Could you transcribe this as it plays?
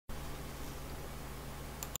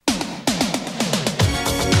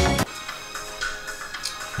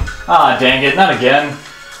Ah, dang it, not again.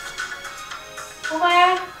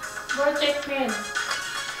 Okay, project win.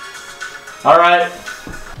 Alright.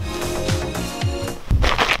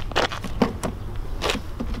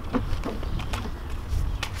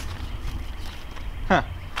 Huh.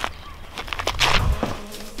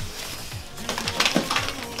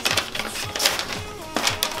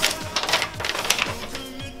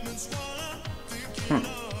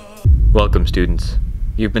 Welcome, students.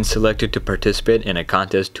 You've been selected to participate in a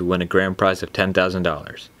contest to win a grand prize of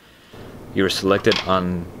 $10,000. You were selected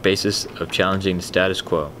on basis of challenging the status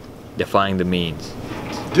quo, defying the means.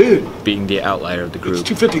 Dude, being the outlier of the group. It's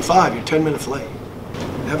 2:55. You're 10 minutes late.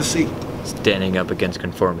 Have a seat. Standing up against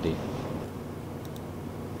conformity.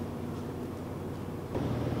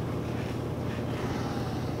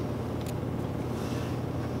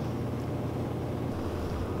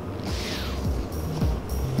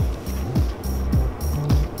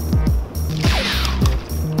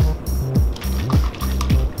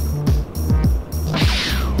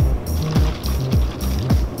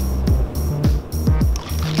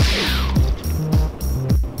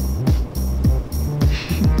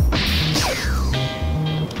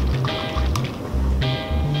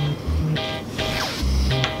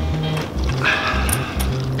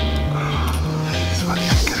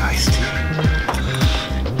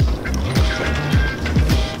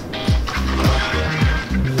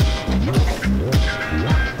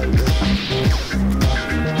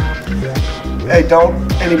 Hey, don't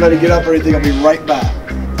anybody get up or anything. I'll be right back.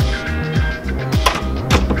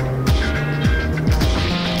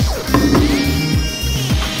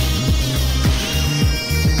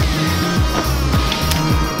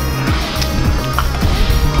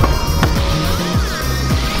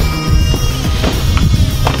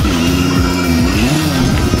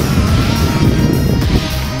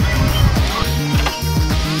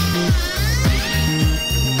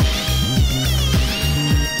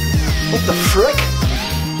 What the frick?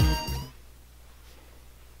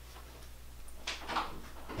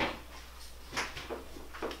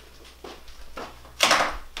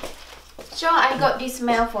 Sure, I got this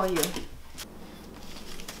mail for you.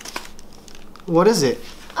 What is it?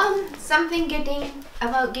 Something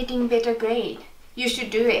about getting better grade. You should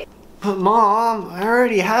do it. But Mom, I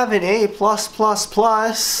already have an A+++.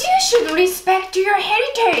 You should respect your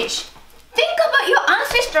heritage. Think about your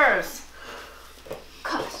ancestors.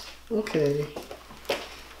 Gosh. Okay.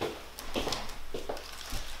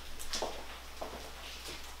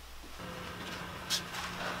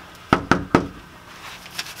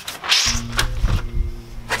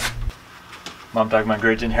 Mom talking about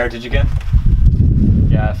grades and heritage again?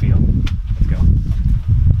 Yeah, I feel. Let's go.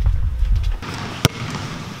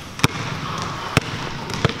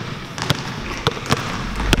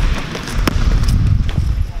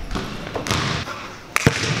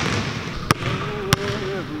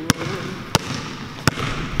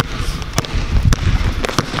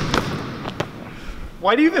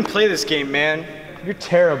 Why do you even play this game, man? You're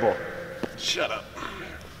terrible. Shut up.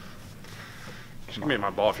 Just give me my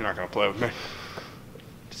ball if you're not going to play with me.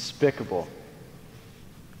 Despicable.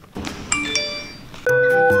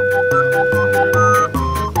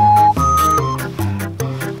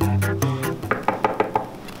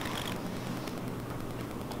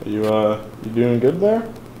 You doing good there?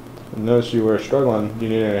 I noticed you were struggling. Do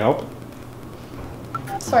you need any help?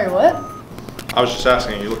 Sorry, what? I was just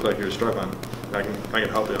asking. You look like you were struggling. I can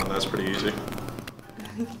help you on that. It's pretty easy.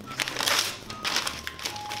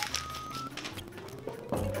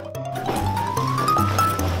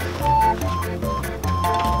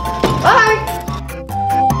 Bye!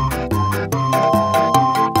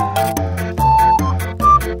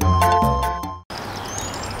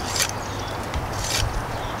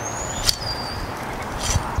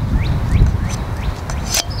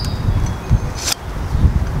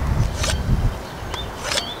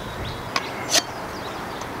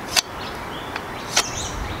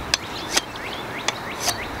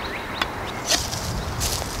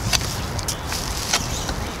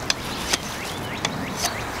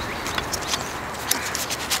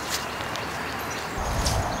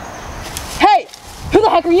 Hey! Who the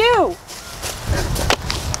heck are you?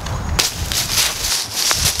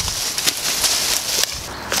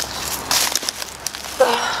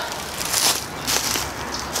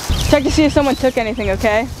 Check to see if someone took anything,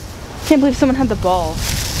 okay? Can't believe someone had the balls.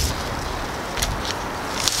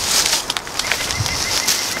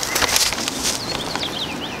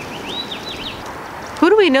 Who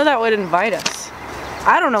do we know that would invite us?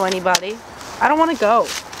 I don't know anybody. I don't want to go.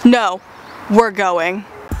 No, we're going.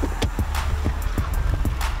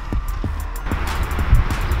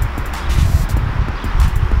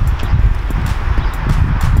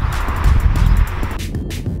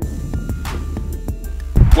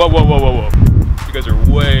 Whoa, whoa, whoa, whoa, whoa. You guys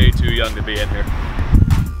are way too young to be in here.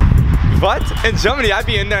 What? In Germany, I'd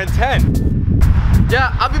be in there in 10.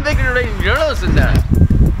 Yeah, I've been making a journalist in there.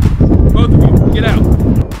 Both of you, get out.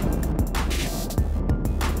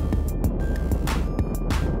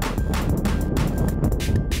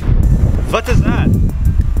 What is that?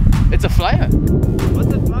 It's a flyer.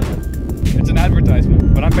 What's a flyer? It's an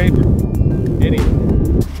advertisement, but I'm paid for it. Idiot.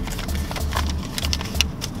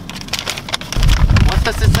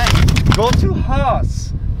 What does it say? Go to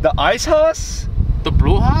house. The ice house? The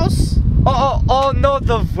blue house? Oh, no,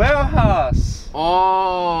 the warehouse.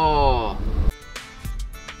 Oh.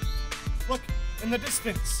 Look, in the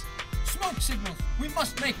distance. Smoke signals. We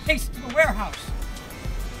must make haste to the warehouse.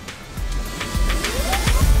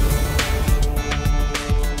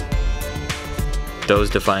 Those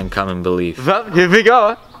defying common belief. Well, here we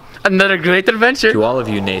go. Another great adventure. To all of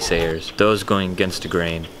you naysayers, those going against the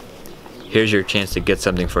grain, here's your chance to get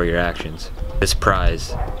something for your actions. This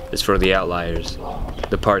prize is for the outliers,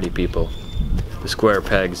 the party people, the square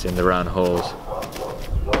pegs in the round holes.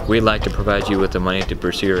 We'd like to provide you with the money to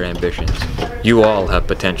pursue your ambitions. You all have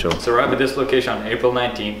potential. So arrive at this location on April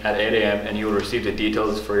 19th at 8 a.m. and you will receive the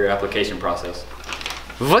details for your application process.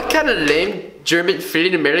 What kind of lame German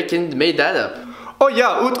feeling American made that up? Oh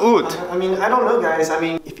yeah, oot. I mean, I don't know, guys. I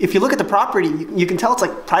mean, if you look at the property, you can tell it's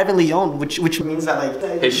like privately owned, which means that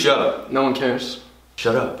like... Hey, shut up. No one cares.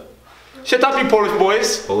 Shut up. Shut up, you Polish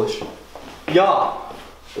boys. Polish? Yeah.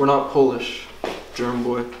 We're not Polish. German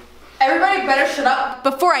boy. Everybody better shut up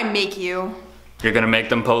before I make you. You're gonna make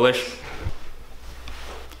them Polish?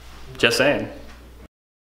 Just saying.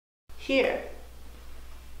 Here.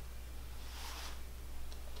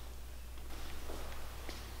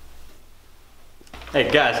 Hey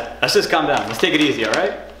guys, let's just calm down. Let's take it easy,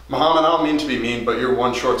 alright? Muhammad, I don't mean to be mean, but you're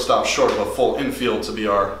one shortstop short of a full infield to be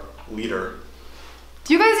our leader.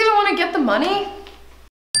 Do you guys even want to get the money?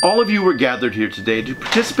 All of you were gathered here today to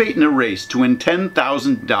participate in a race to win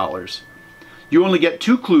 $10,000. You only get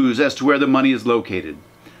 2 clues as to where the money is located.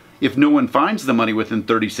 If no one finds the money within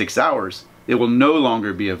 36 hours, it will no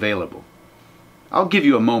longer be available. I'll give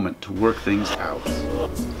you a moment to work things out.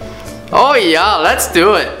 Oh yeah, let's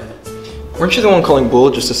do it. Weren't you the one calling bull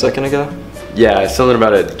just a second ago? Yeah, something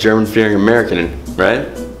about a German-fearing American, right?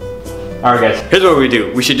 Alright guys, here's what we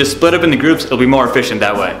do. We should just split up into groups. It'll be more efficient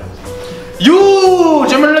that way. You,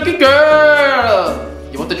 German-looking girl!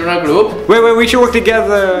 You want to join our group? Wait, we should work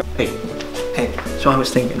together. Hey, so I was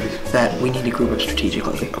thinking that we need to group up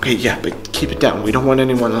strategically. Okay, yeah, but keep it down. We don't want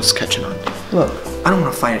anyone else catching on. Look, I don't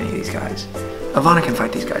want to fight any of these guys. Ivana can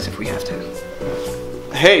fight these guys if we have to.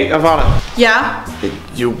 Hey, Ivana. Yeah?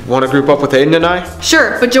 You want to group up with Aiden and I?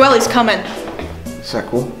 Sure, but Joelle's coming. Is that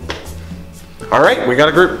cool? Alright, we got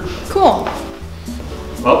a group. Cool.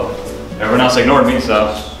 Well, everyone else ignored me,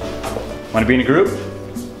 so... Want to be in a group?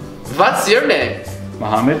 What's your name?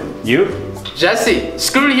 Mohammed. You? Jesse.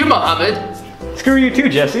 Screw you, Mohammed. Screw you too,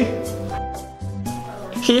 Jesse.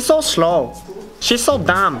 He's so slow. She's so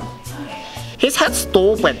dumb. His head's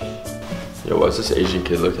stupid. Yo, why's this Asian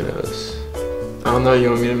kid looking at us? I don't know, you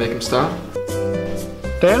want me to make him stop?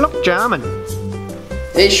 They look German.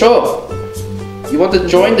 Hey, sure. You want to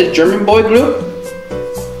join the German boy group?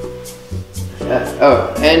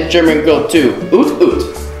 Oh, and German girl too. Oot oot.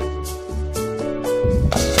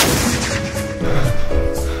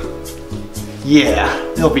 Yeah,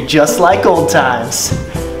 it'll be just like old times.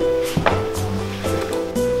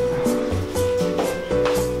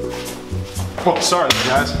 Oh, sorry,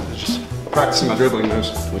 guys. Just practicing my dribbling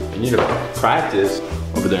moves. You need to practice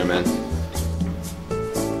over there, man.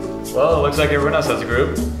 Well, it looks like everyone else has a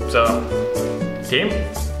group. So, team?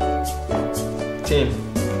 Team.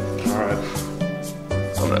 Alright.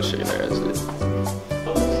 I'm not shaking their heads, dude.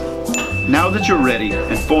 Now that you're ready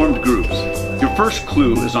and formed groups, your first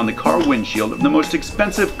clue is on the car windshield of the most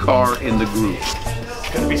expensive car in the group. It's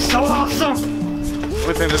gonna be so awesome! The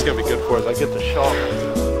only thing this is gonna be good for is I get the shawl.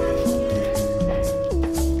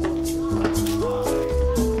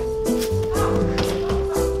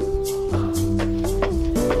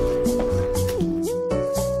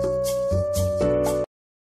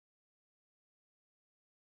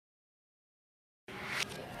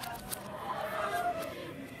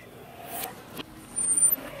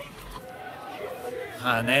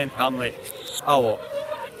 네, 감리. 아워.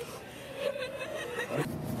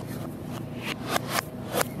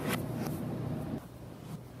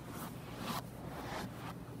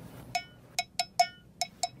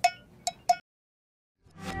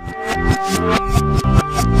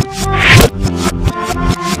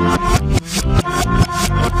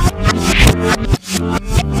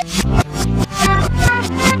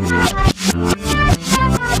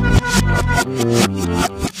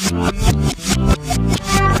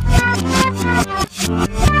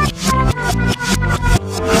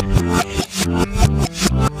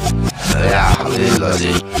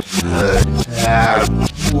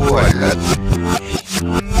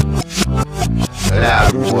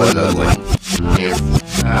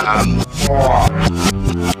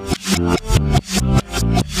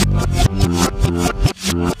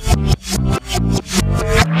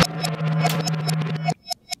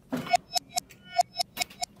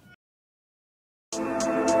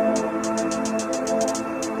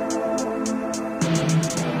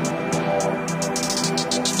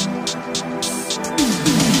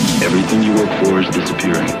 Everything you work for is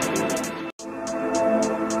disappearing.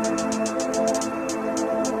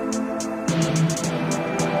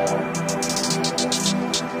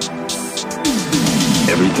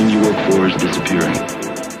 Everything you work for is disappearing.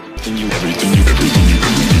 Everything you.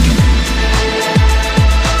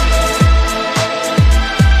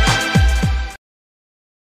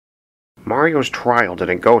 Mario's trial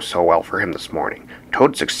didn't go so well for him this morning.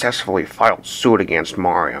 Toad successfully filed suit against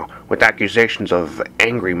Mario with accusations of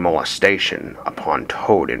angry molestation upon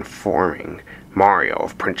Toad informing Mario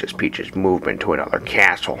of Princess Peach's movement to another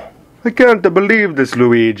castle. I can't believe this,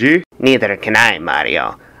 Luigi. Neither can I,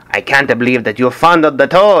 Mario. I can't believe that you fondled the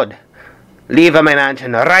Toad. Leave my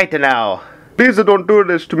mansion right now. Please don't do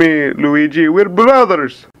this to me, Luigi. We're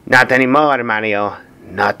brothers. Not anymore, Mario.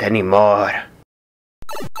 Not anymore.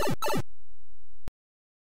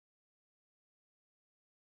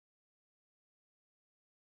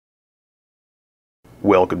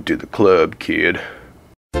 Welcome to the club, kid.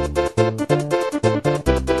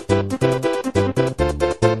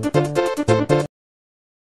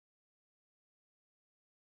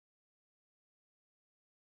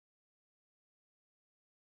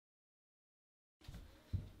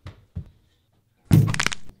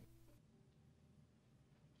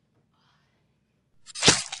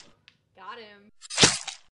 Got him.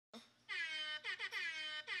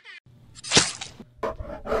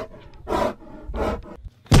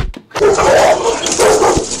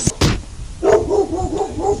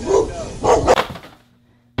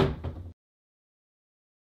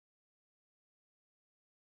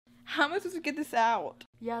 How am I supposed to get this out?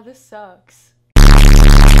 Yeah, this sucks.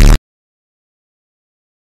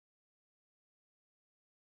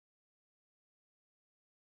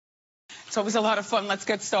 It's always a lot of fun. Let's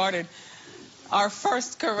get started. Our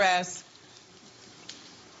first caress.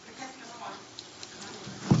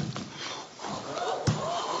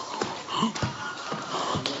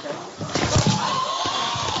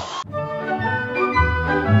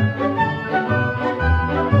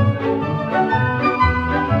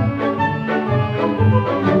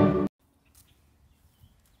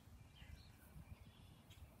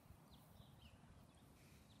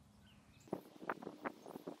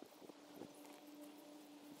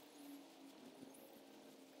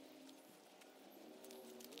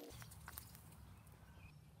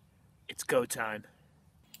 It's go time.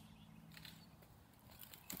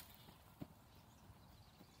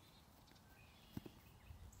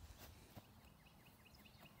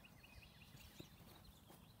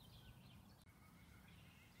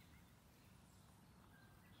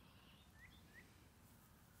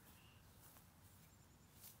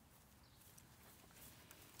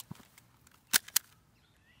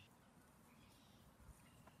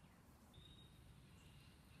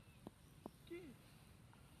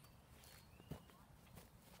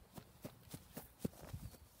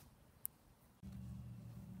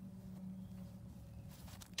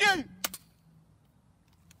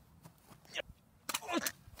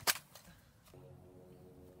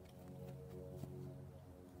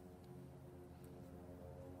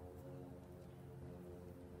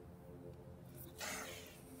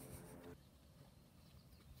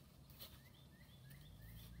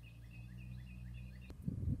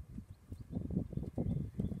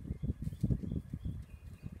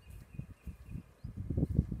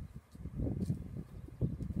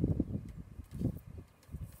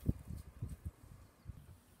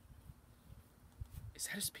 Is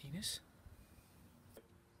that his penis?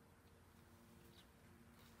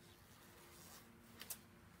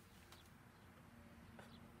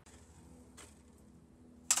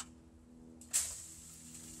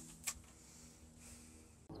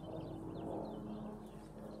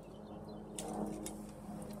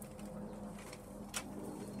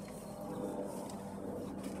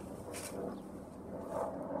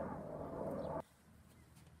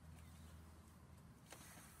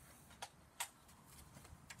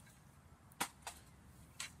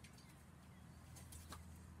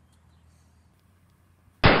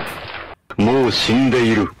 Mo 死んで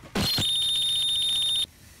いる.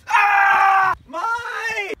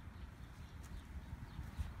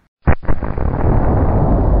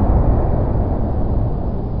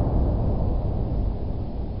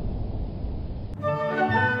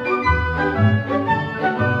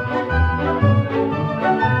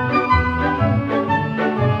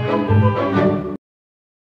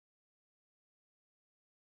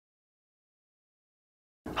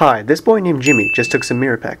 Hi, this boy named Jimmy just took some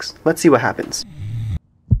Mirapex. Let's see what happens.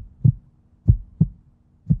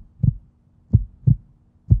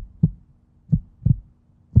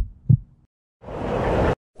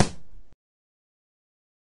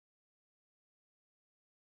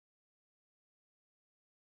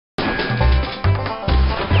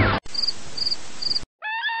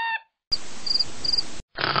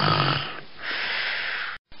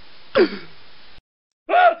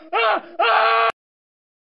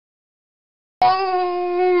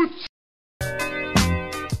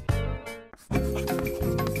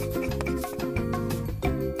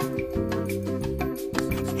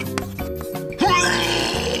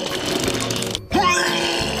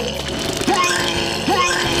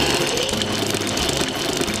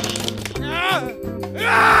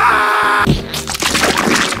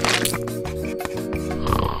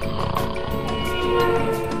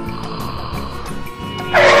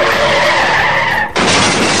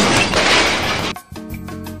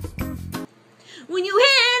 When you hear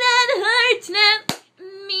that hurts now,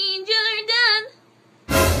 means you're done.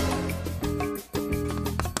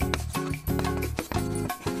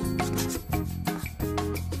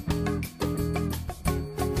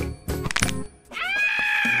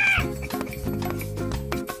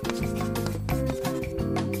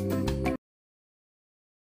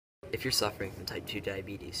 If you're suffering from type 2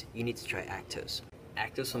 diabetes, you need to try Actos.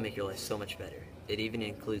 Actos will make your life so much better. It even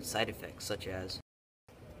includes side effects such as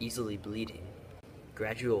easily bleeding,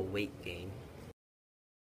 gradual weight gain,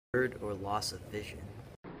 blurred or loss of vision,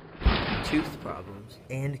 tooth problems,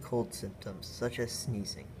 and cold symptoms such as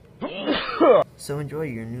sneezing. So enjoy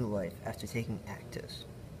your new life after taking Actos.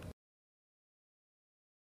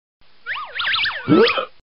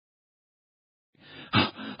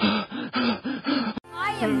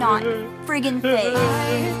 I am not friggin' fake.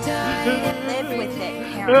 Live with it,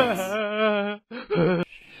 parents.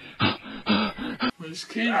 Miss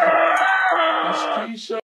Keisha.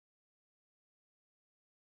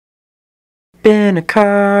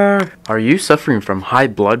 Benicar. Are you suffering from high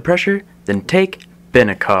blood pressure? Then take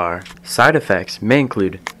Benicar. Side effects may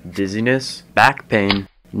include dizziness, back pain,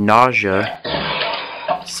 nausea,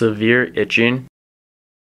 severe itching,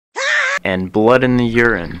 and blood in the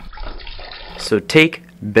urine. So take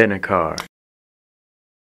Benicar.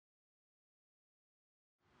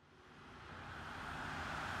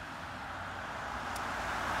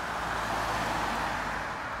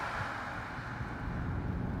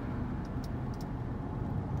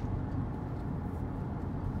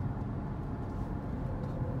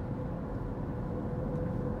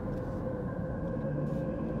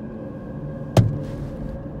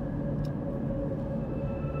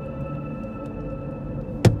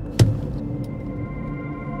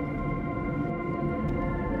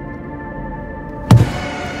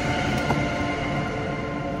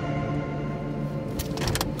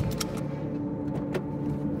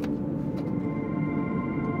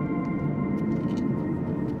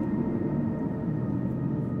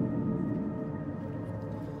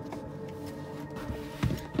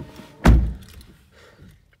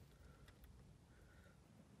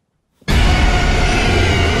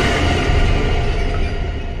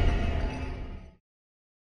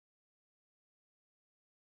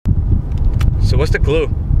 So what's the clue?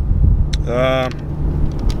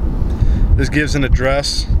 This gives an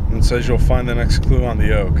address and says you'll find the next clue on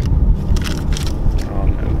the oak.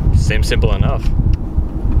 Seems simple enough.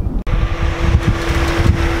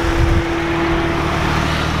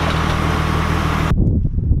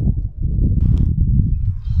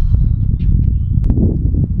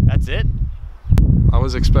 That's it? I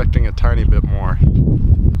was expecting a tiny bit more.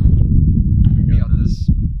 We got this.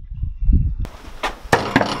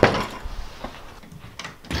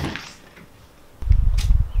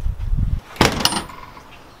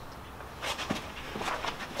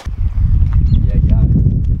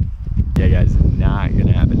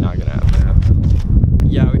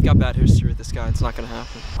 Yeah, we've got bad history with this guy. It's not gonna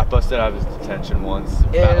happen. I busted out of his detention once.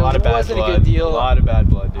 Yeah, a lot of bad wasn't blood. a good deal. A lot of bad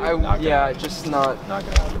blood, dude. Yeah, just not gonna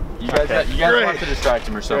happen. You guys want to distract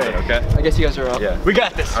him or something, okay? I guess you guys are up. Yeah. We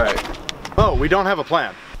got this. All right. Oh, we don't have a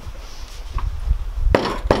plan.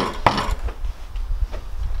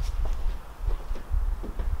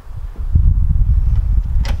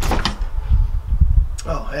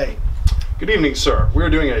 Oh, hey. Good evening, sir. We're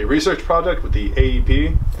doing a research project with the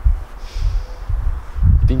AEP.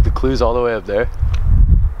 You think the clue's all the way up there?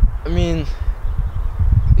 I mean,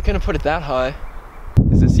 you couldn't put it that high.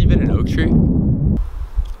 Is this even an oak tree?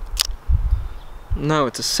 No,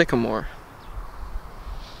 it's a sycamore.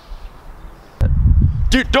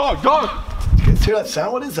 Dude, dog! You guys hear that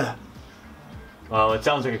sound? What is that? Well, it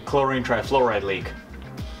sounds like a chlorine trifluoride leak.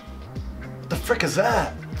 frick is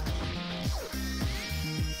that?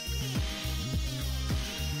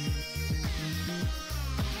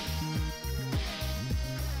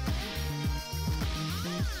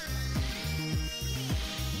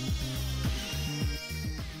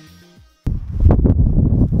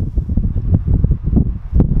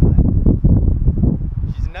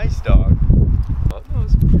 She's a nice dog. Oh, that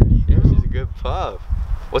was pretty. Yeah, she's a good pup.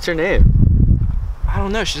 What's her name? I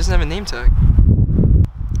don't know. She doesn't have a name tag.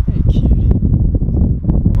 Hey, cutie.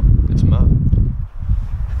 It's Mo.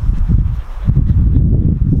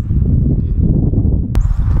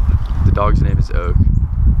 The dog's name is Oak.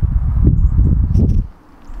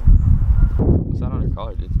 What's that on her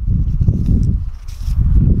collar, dude?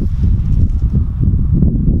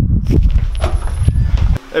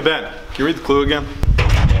 Hey Ben, can you read the clue again? Yeah,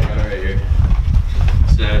 I got it right here.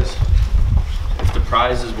 It says, if the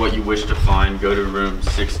prize is what you wish to find, go to room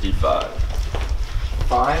 65.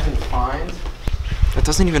 5 and find? That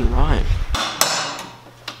doesn't even rhyme.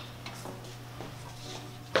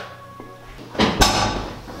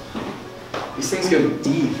 These things go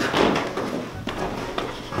deep.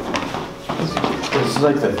 This is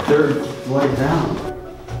like the third flight down.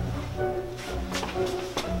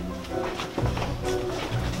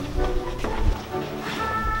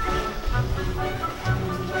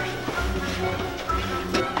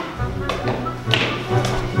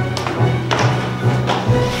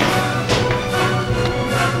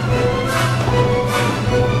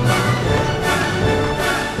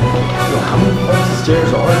 How many flights of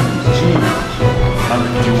stairs are these? Jeez.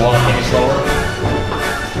 Could you walk any slower?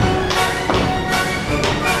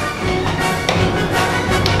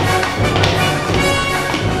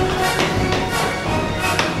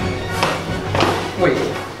 Wait,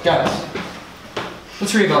 guys.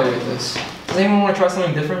 Let's reevaluate this. Does anyone want to try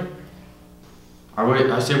something different?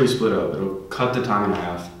 I say we split up. It'll cut the time in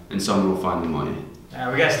half, and someone will find the money.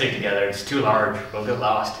 We gotta stick together. It's too large. We'll get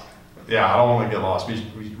lost. Yeah, I don't want to get lost.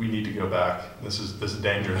 We need to go back. This is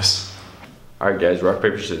dangerous. All right, guys. Rock,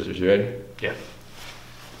 paper, scissors. You ready? Yeah.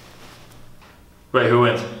 Wait, who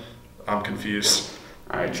wins? I'm confused.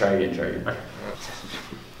 All right, try again.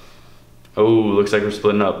 Oh, looks like we're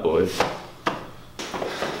splitting up, boys.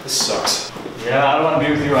 This sucks. Yeah, I don't want to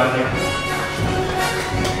be with you either.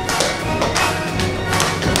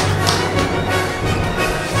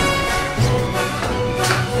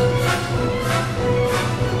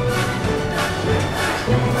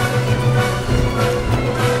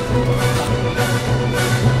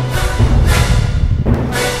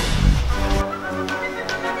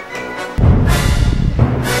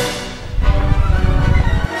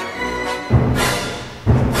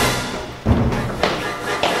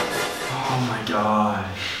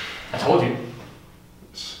 I told you.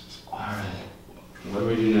 Alright. What do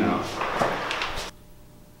we do now?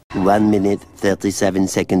 1 minute, 37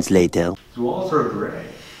 seconds later. The walls are gray.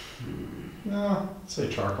 No, I'd say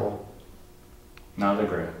charcoal. No, they're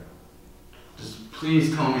gray. Just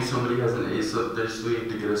please tell me somebody has an ace up their sleeve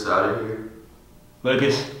to get us out of here.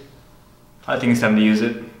 Lucas, I think it's time to use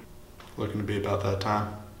it. Looking to be about that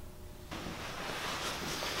time.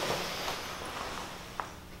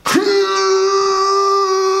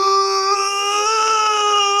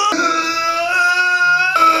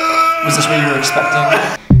 Was this what you were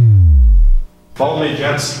expecting? Follow me,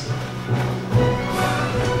 gents.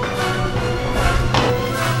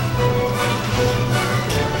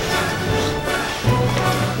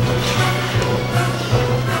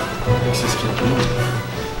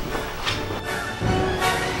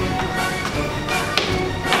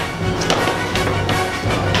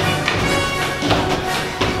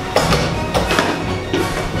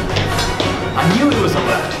 I knew it was a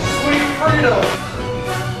left. Sweet freedom!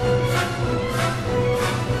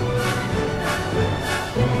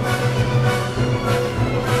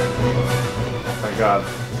 Thank God.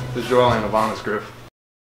 This is Joel and Ivana's group.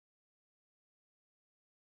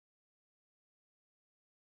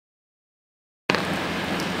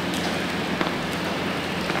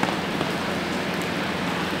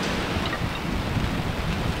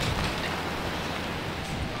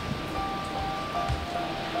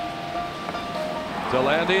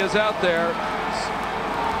 Delandy is out there.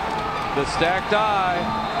 The stacked eye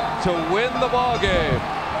to win the ball game.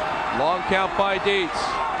 Long count by Dietz.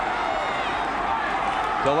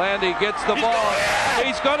 Delandy gets the ball.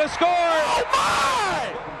 He's going to score. Oh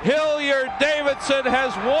my! Hilliard Davidson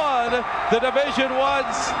has won the Division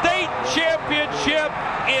I state championship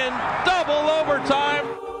in double overtime.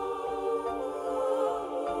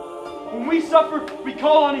 When we suffer, we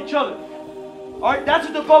call on each other. All right, that's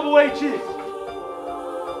what the Bubble H is.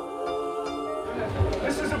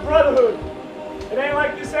 This is a brotherhood. It ain't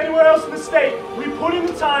like this anywhere else in the state. We put in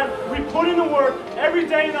the time, we put in the work every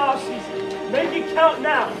day in the off season. Make it count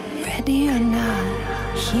now. Ready or not,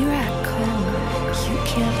 here I come. You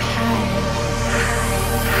can't hide.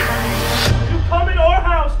 You come in our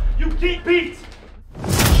house, you get beat.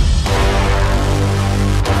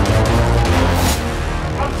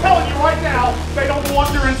 I'm telling you right now, they don't know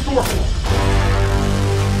what they're in store for.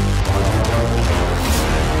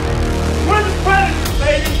 We're the predators,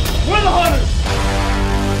 baby. We're the hunters.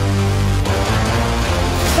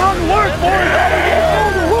 Time to work, boys.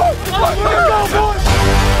 Time to work. Let's go, boys.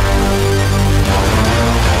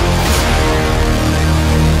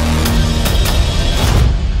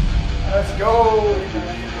 Let's go.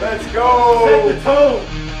 Let's go. Set the tone.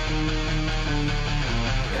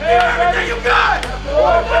 Everything you got.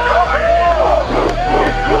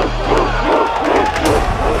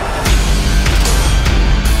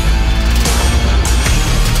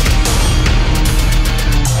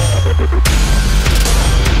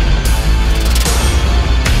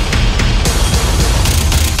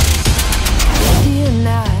 Ready or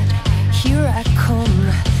not, here I come.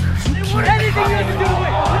 Anything you have to do to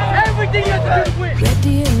win. Everything you have to do to win.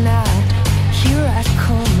 Ready or not, here I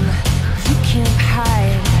come. You can't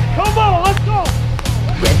hide. Come on, let's go.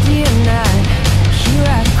 Ready or not, here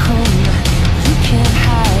I come. You can't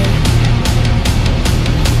hide.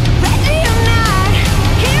 Ready or not,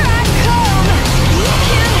 here I come. You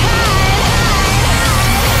can't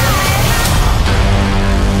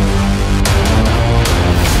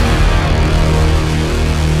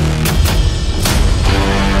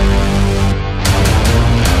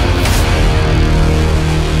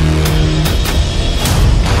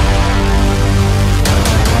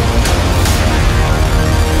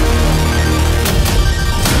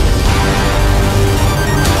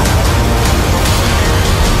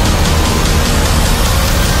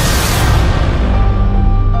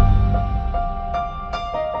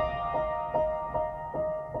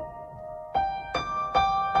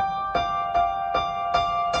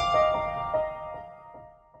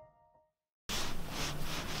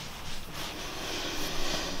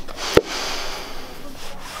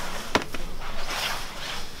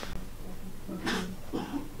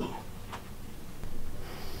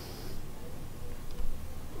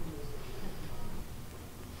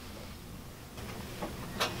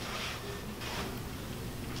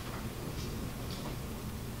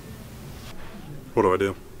What do I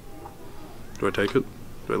do? Do I take it?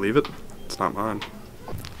 Do I leave it? It's not mine.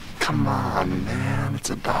 Come on, man, it's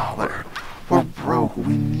 $1. We're broke,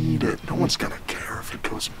 we need it. No one's gonna care if it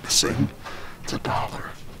goes missing. It's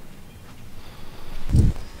 $1.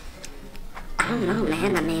 I don't know,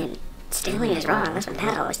 man. I mean, stealing is wrong. That's what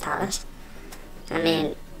Dad always taught us. I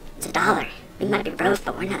mean, it's $1. We might be broke,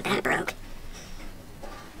 but we're not that broke.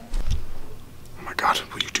 Oh my God,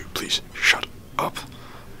 will you two please shut up?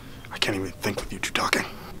 I can't even think with you two talking.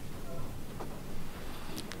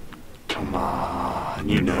 Come on,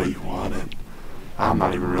 you know you want it. I'm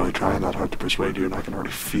not even really trying that hard to persuade you, and I can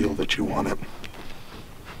already feel that you want it.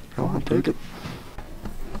 Go on, take it.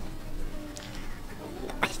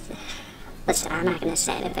 Listen, I'm not gonna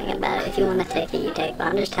say anything about it. If you want to take it, you take it. But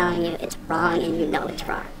I'm just telling you, it's wrong, and you know it's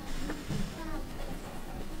wrong.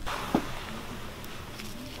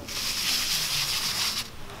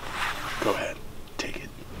 Go ahead, take it.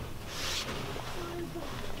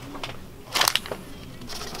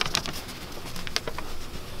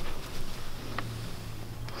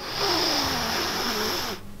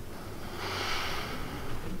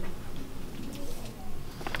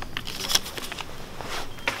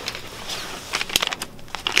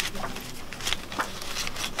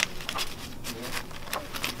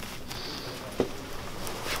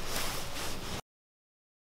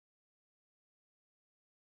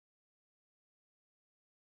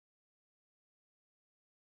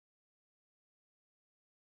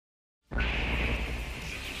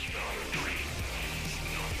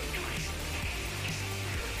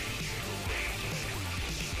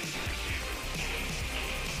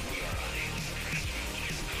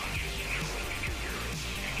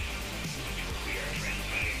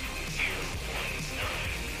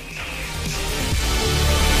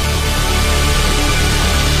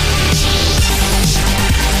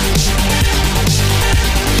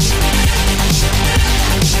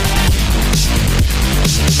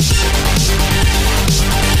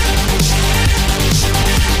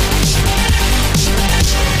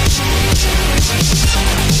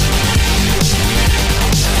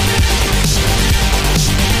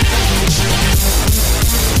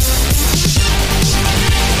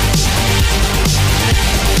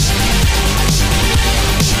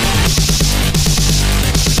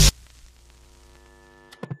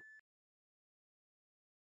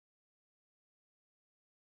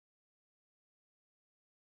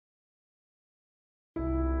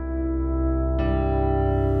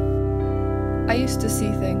 I used to see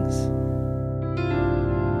things.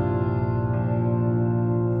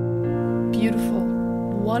 Beautiful,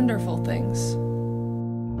 wonderful things.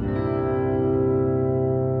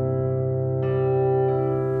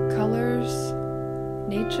 Colors,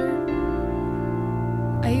 nature.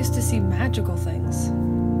 I used to see magical things.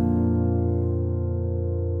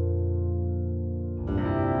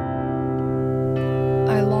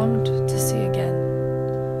 I longed to see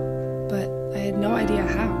again, but I had no idea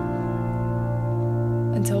how.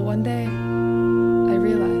 Until one day, I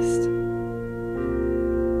realized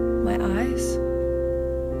my eyes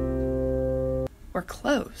were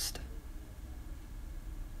closed.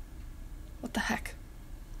 What the heck?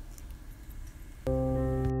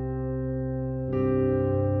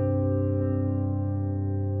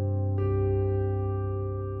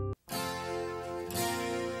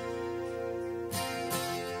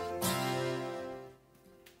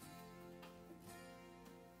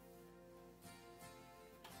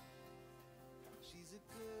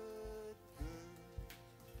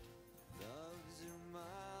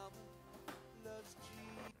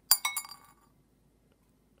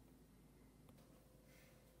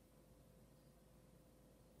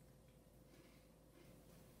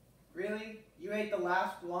 Really? You ate the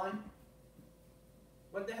last one?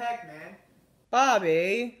 What the heck, man?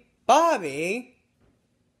 Bobby? Bobby?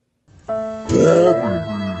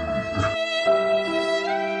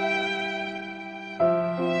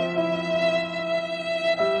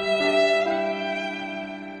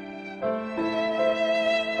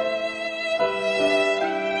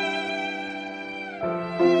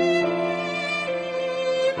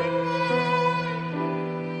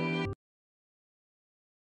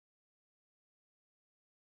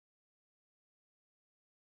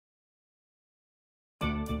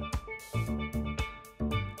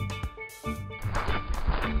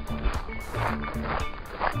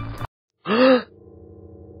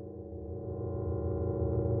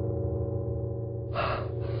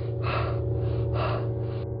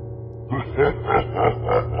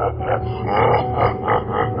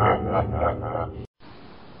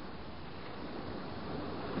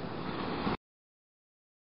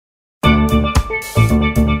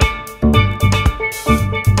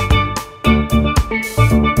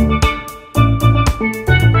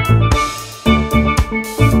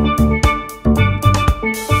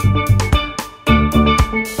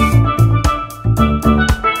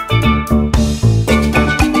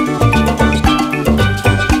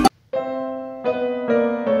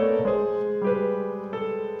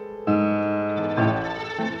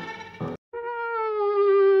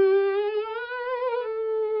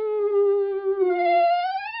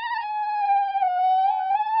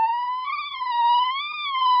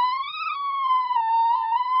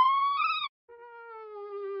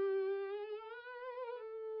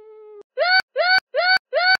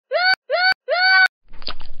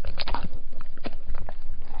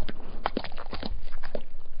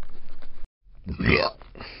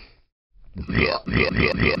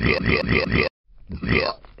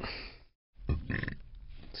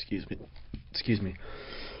 Excuse me. Excuse me.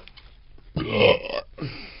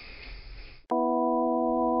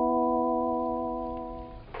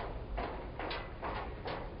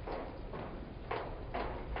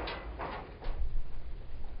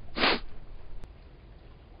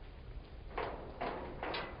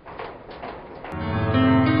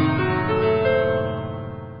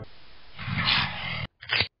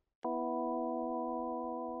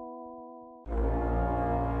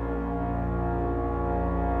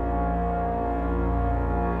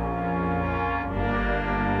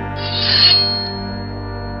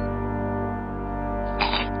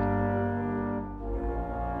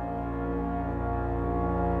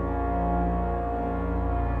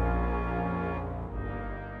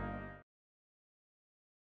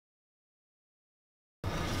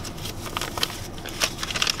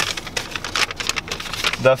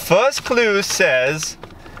 The first clue says,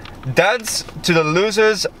 dance to the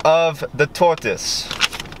losers of the tortoise.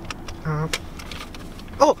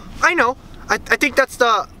 Oh, I know. I think that's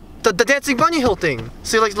the dancing bunny hill thing.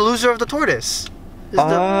 So you're like the loser of the tortoise.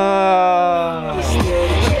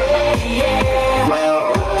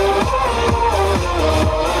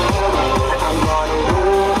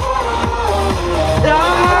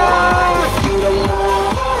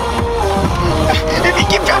 If you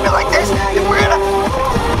keep driving like this, we're gonna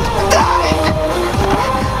die.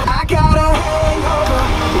 I got a hangover.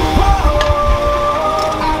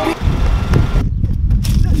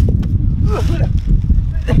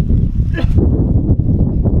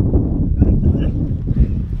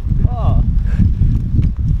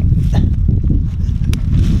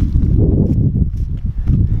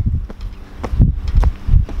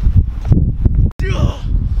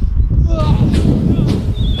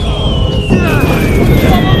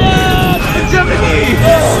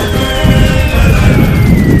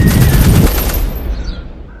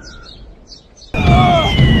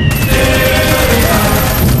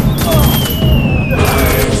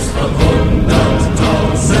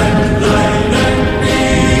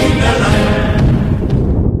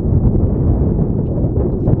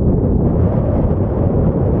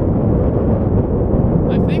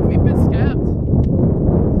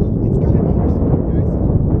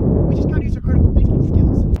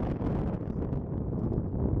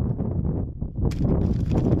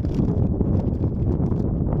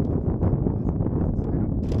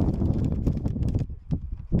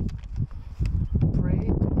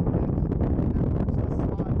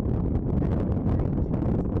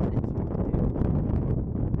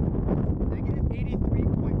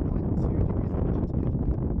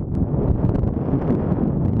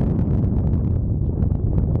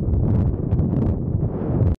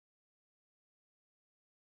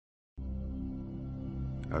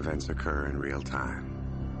 events occur in real time.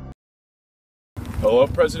 Hello,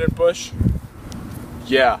 President Bush?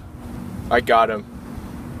 Yeah, I got him.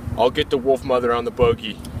 I'll get the wolf mother on the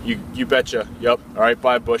bogey. You betcha. Yep. Alright,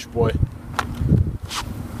 bye, Bush boy.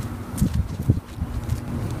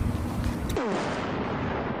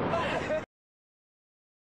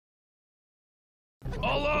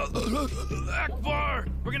 Allah Akbar!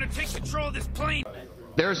 We're gonna take control of this plane!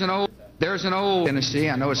 There's an old Tennessee,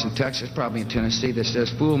 I know it's in Texas, probably in Tennessee, that says,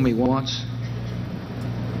 "Fool me once,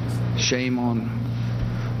 shame on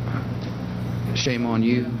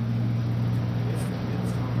you."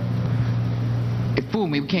 If fool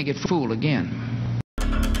me, we can't get fooled again.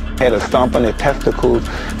 I had a stomp on their testicles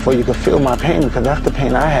so you could feel my pain, because that's the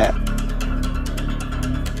pain I had.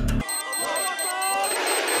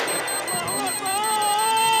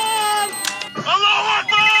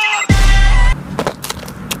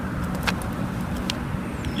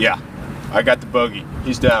 Yeah, I got the bogey.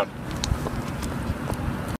 He's down.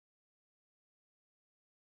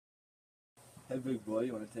 Hey, big boy,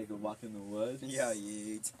 you want to take a walk in the woods? Yeah,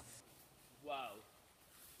 yeet. Wow.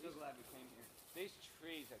 So glad we came here. These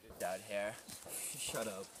trees are just out here. Shut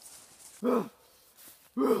up.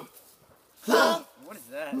 What is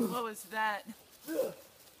that? What was that?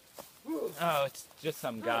 Oh, it's just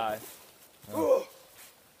some guy.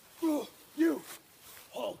 You!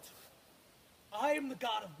 Halt! I am the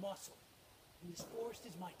god of muscle, and this forest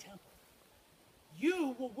is my temple.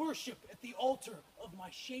 You will worship at the altar of my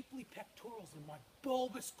shapely pectorals and my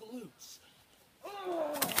bulbous glutes.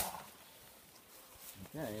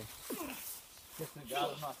 Okay. Just the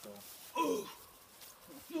god of muscle. Oh,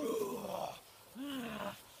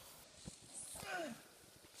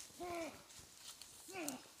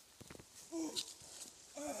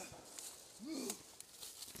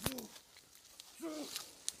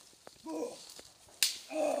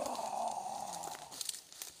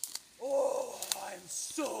 I'm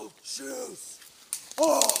so juice.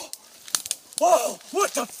 Oh,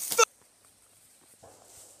 what the f***?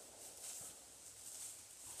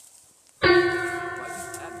 I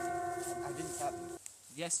didn't tap you.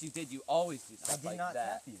 Yes, you did. You always do stuff like that.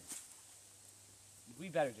 Tap you. We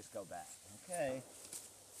better just go back. Okay.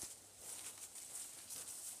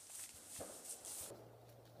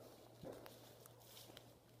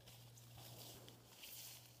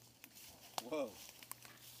 Whoa.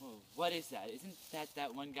 Whoa, what is that? Isn't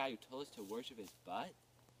that one guy who told us to worship his butt?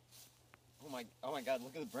 Oh my god,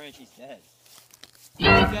 look at the branch, he's dead.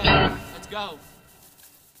 Okay, let's go.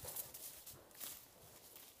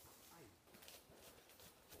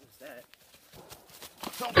 What's that?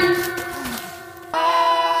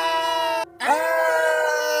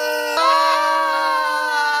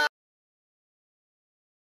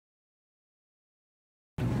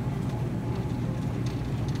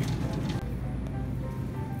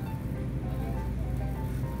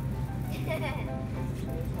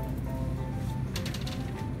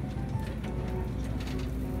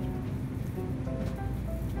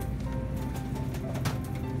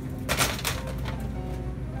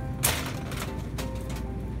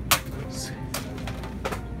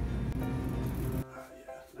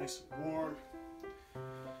 Nice and warm.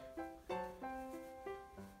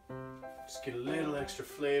 Just get a little extra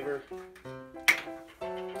flavor.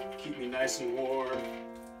 Keep me nice and warm.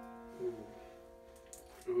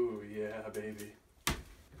 Ooh, yeah, baby.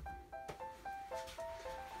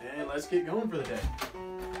 And let's get going for the day.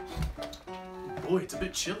 Boy, it's a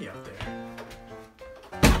bit chilly out there.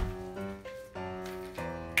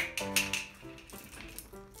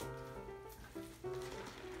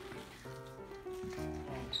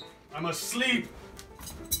 I'm asleep.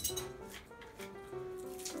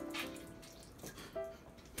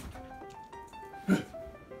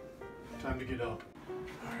 Time to get up.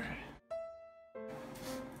 Alright.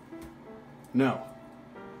 No.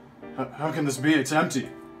 How can this be? It's empty.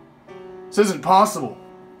 This isn't possible.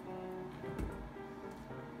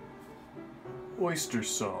 Oyster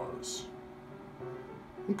sauce.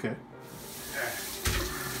 Okay.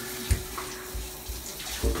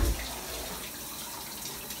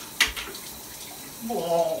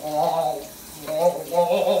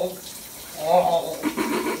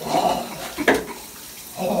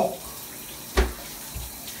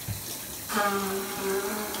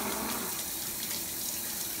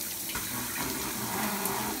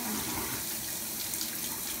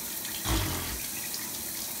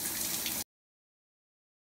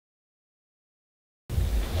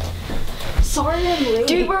 Sorry I'm late.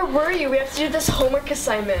 Dude, where were you? We have to do this homework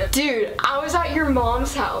assignment. Dude, I was at your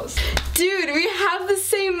mom's house. Dude, we have the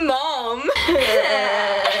same mom.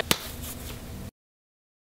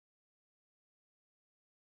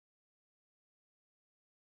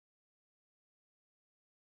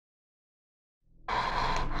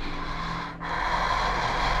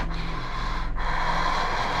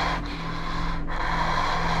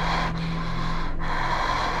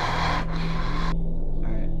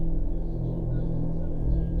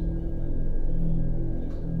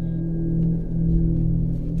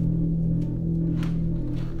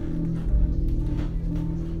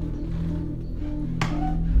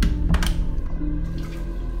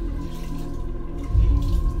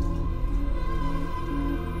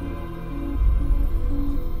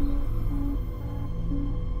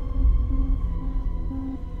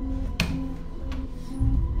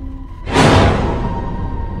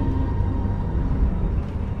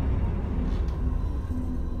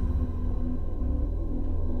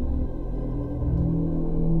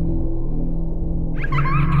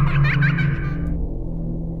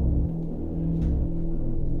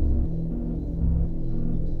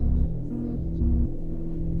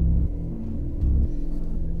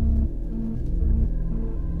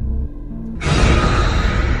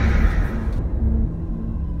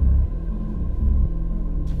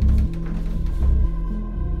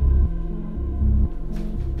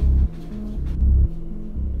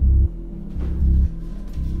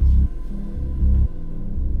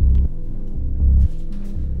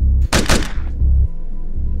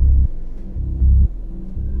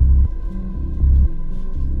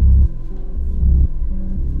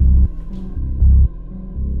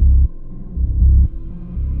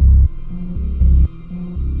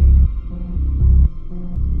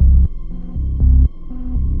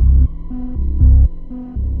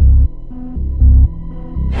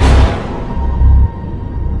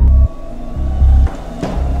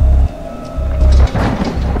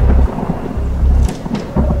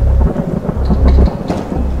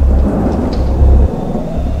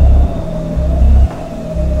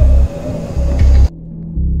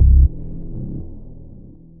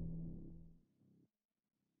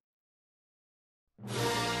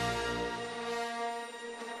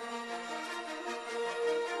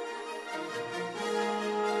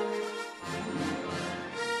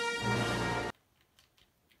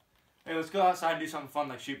 Hey, let's go outside and do something fun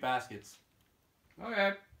like shoot baskets.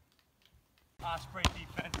 Okay. Osprey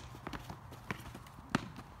defense.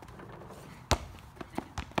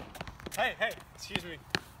 Hey, excuse me.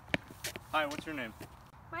 Hi, what's your name?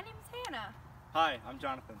 My name's Hannah. Hi, I'm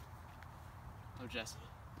Jonathan. Oh, Jesse.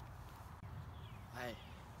 Hi.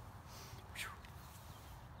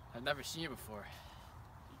 I've never seen you before.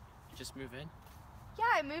 You just move in? Yeah,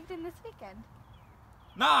 I moved in this weekend.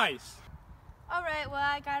 Nice! Alright, well,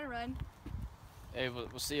 I gotta run. Hey, we'll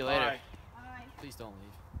see you later. Bye. Bye. Please don't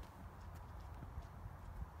leave.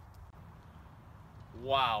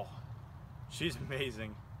 Wow. She's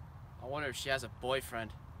amazing. I wonder if she has a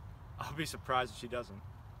boyfriend. I'll be surprised if she doesn't.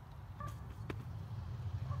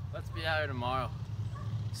 Let's be out here tomorrow.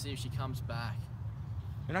 See if she comes back.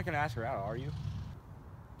 You're not gonna ask her out, are you?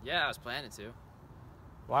 Yeah, I was planning to.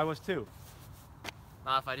 Well, I was too.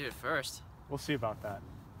 Not if I do it first. We'll see about that.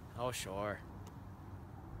 Oh, sure.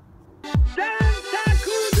 Nice.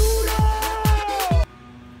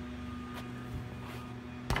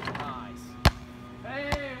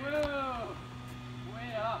 Hey, woo!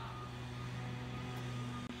 Way up.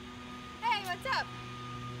 Hey, what's up?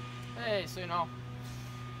 Hey, so you know,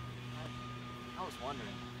 I was wondering,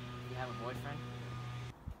 do you have a boyfriend?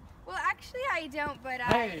 Well, actually, I don't, but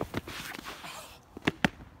Hey!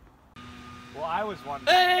 Well, I was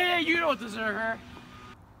wondering. Hey, you don't deserve her.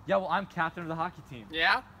 Yeah, well, I'm captain of the hockey team.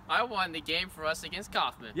 Yeah, I won the game for us against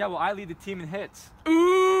Kaufman. Yeah, well, I lead the team in hits.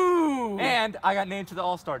 Ooh! And I got named to the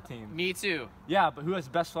All-Star team. Me too. Yeah, but who has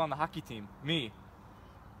the best feel on the hockey team? Me.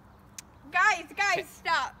 Guys,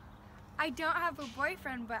 stop. I don't have a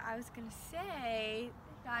boyfriend, but I was gonna say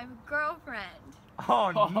that I have a girlfriend.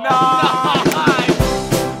 Oh, no!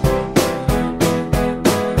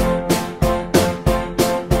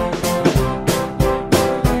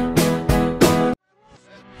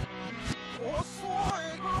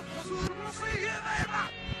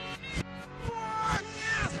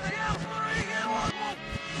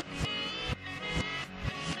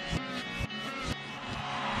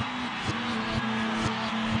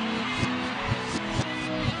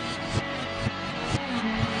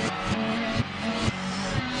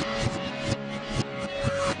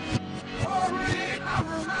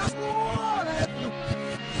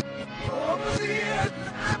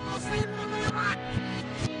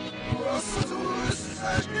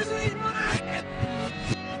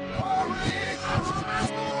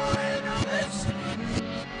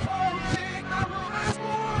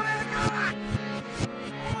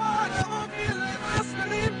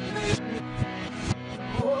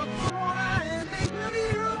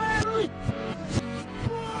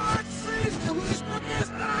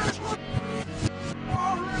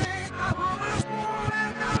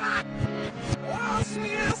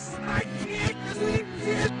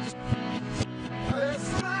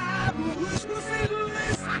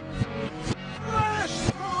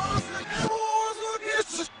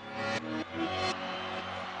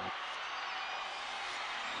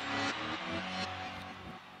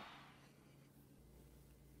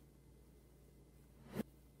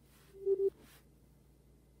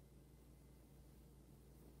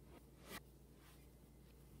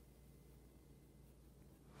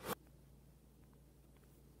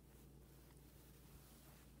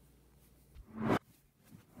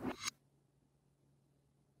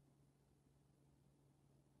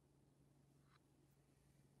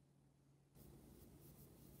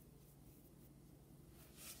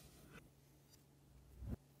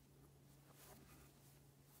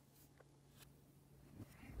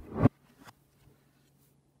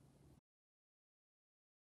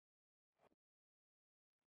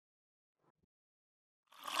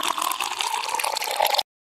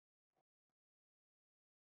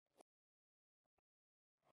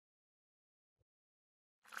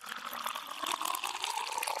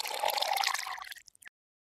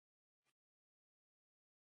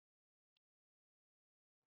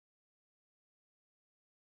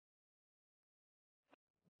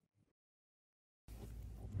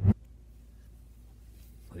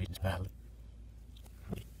 Valley.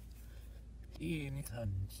 Teeny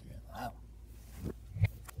sunshine. Wow.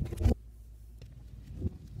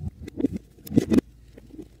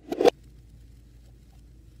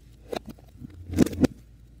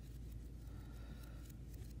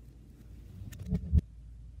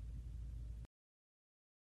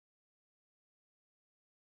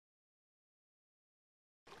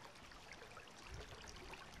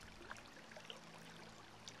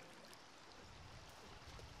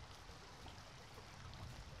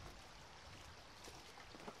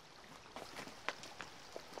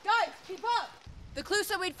 Keep up! The clue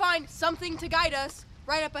said we'd find something to guide us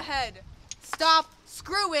right up ahead. Stop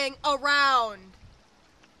screwing around.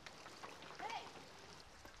 Hey.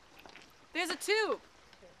 There's a tube.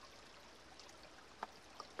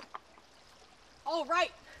 All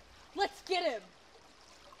right, let's get him.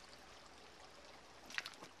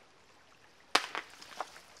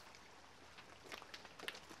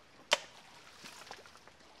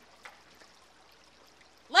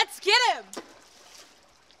 Let's get him.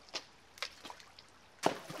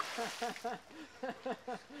 That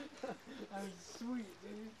was sweet,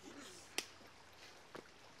 dude.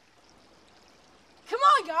 Come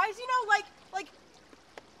on, guys, you know, like,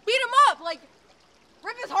 beat him up, like,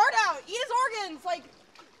 rip his heart out, eat his organs, like.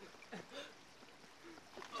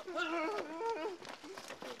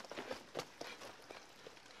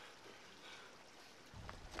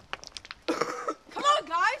 Come on,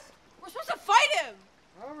 guys, we're supposed to fight him.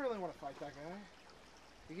 I don't really want to fight that guy.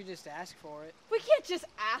 We could just ask for it. We can't just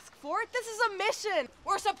ask for it. This is a mission.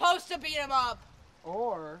 We're supposed to beat him up.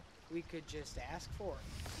 Or we could just ask for it.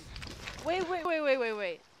 Wait.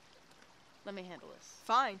 Let me handle this.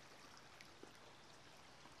 Fine.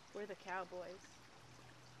 We're the cowboys.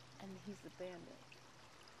 And he's the bandit.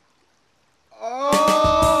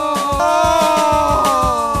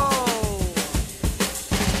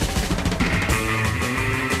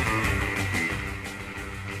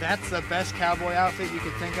 That's the best cowboy outfit you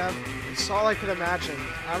could think of? It's all I could imagine.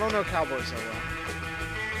 I don't know cowboys so well.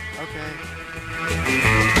 Okay.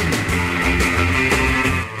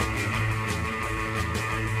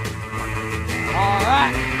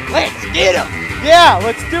 Alright, let's get him! Yeah,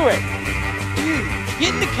 let's do it! Dude,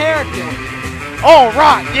 get in the character!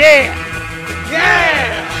 Alright, yeah!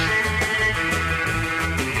 Yeah!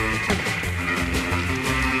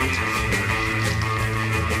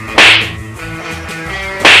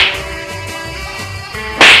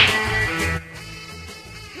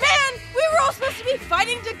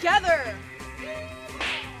 Fighting together!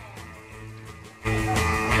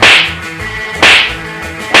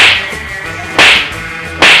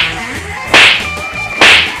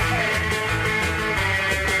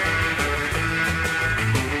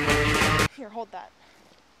 Here, hold that.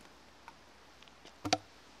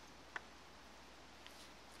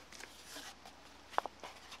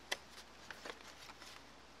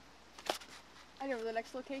 I know where the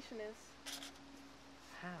next location is.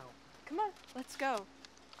 How? Come on, let's go.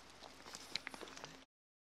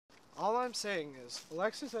 All I'm saying is,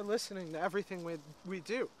 Alexis are listening to everything we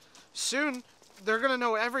do. Soon, they're gonna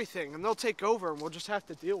know everything, and they'll take over, and we'll just have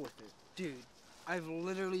to deal with it. Dude, I've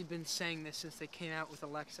literally been saying this since they came out with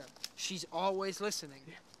Alexa. She's always listening.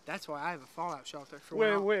 That's why I have a fallout shelter for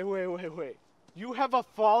Wait. You have a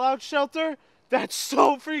fallout shelter? That's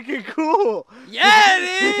so freaking cool! Yeah,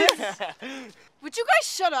 it is! Would you guys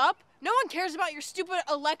shut up? No one cares about your stupid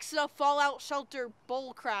Alexa fallout shelter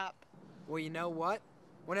bull crap. Well, you know what?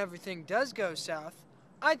 When everything does go south,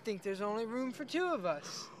 I think there's only room for 2 of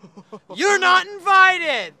us. You're not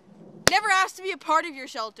invited! Never asked to be a part of your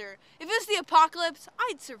shelter. If it was the apocalypse,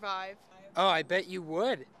 I'd survive. Oh, I bet you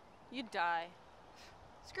would. You'd die.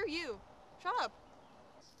 Screw you. Shut up.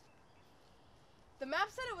 The map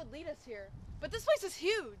said it would lead us here, but this place is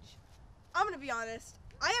huge. I'm gonna be honest.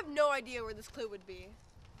 I have no idea where this clue would be.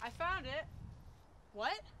 I found it.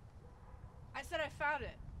 What? I said I found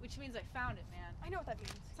it, which means I found it, man. I know what that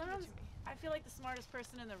means. Sometimes I feel like the smartest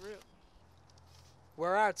person in the room.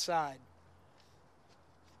 We're outside.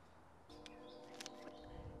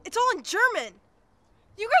 It's all in German.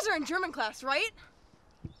 You guys are in German class, right?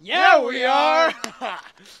 Yeah, we are!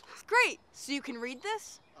 Great. So you can read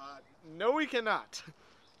this? No, we cannot.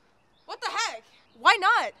 What the heck? Why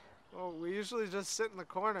not? Well, we usually just sit in the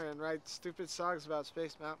corner and write stupid songs about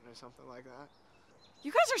Space Mountain or something like that.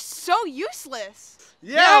 You guys are so useless.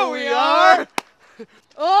 Yeah, we are!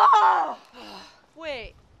 Oh!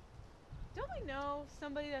 Wait, don't we know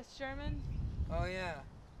somebody that's German? Oh yeah,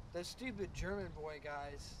 those stupid German boy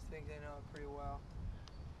guys think they know it pretty well.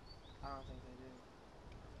 I don't think they do.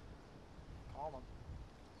 Call them.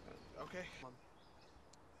 Okay.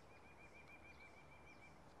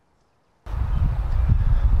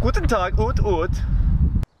 Guten Tag, Ut.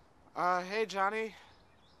 Hey, Johnny.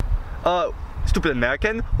 Stupid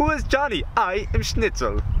American. Who is Johnny? I am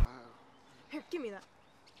Schnitzel. Here, give me that.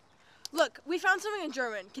 Look, we found something in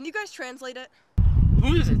German. Can you guys translate it?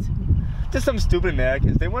 Who is it? Just some stupid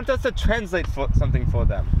Americans. They want us to translate something for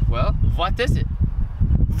them. Well, what is it?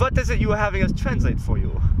 What is it you are having us translate for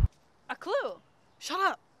you? A clue. Shut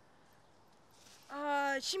up.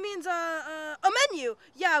 She means, a menu.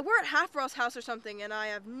 Yeah, we're at Half-Ro's house or something, and I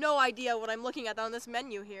have no idea what I'm looking at on this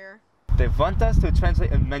menu here. They want us to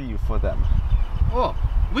translate a menu for them. Oh,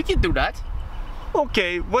 we can do that.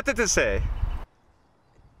 Okay, what did it say?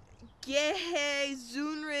 Gehe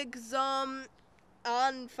Zunrig zum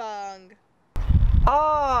Anfang.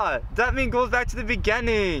 Ah, that means goes back to the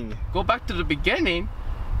beginning. Go back to the beginning?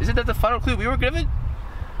 Isn't that the final clue we were given?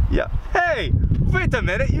 Yeah. Hey, wait a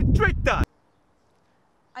minute, you tricked us.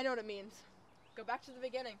 I know what it means. Go back to the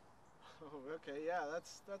beginning. Oh, okay, yeah,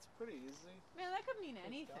 that's pretty easy. Man, that could mean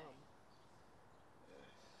anything.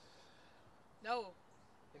 No.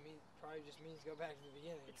 It probably just means go back to the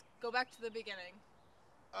beginning. It's go back to the beginning.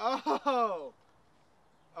 Oh.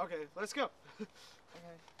 Okay, let's go. Okay.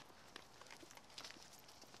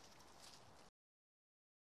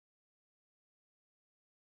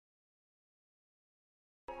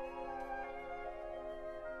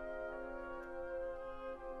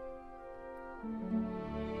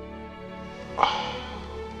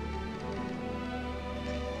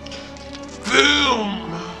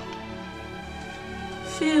 Film!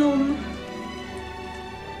 Film.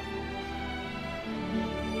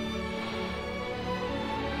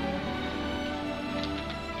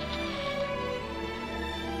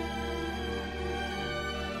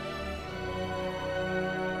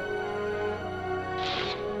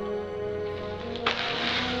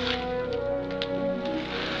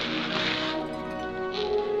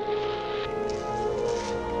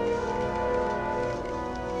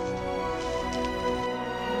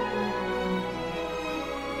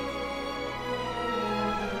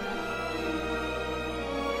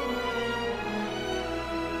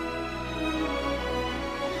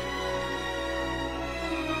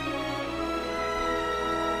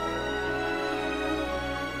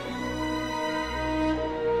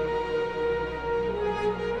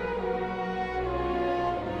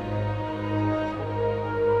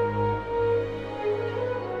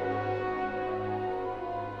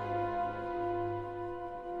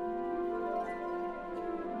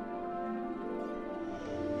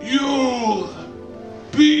 You'll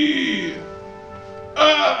be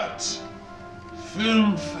at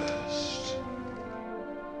Filmfest.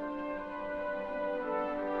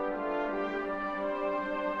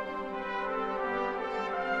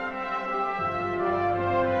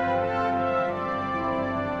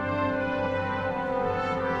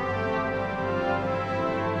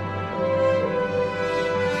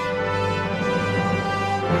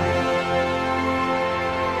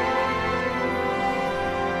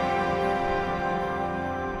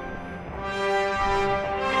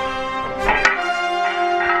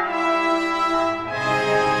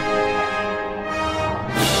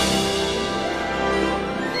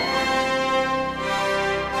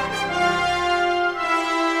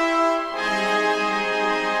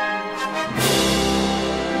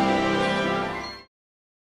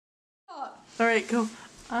 All right, go.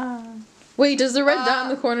 Wait, does the red dot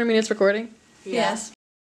in the corner mean it's recording? Yes.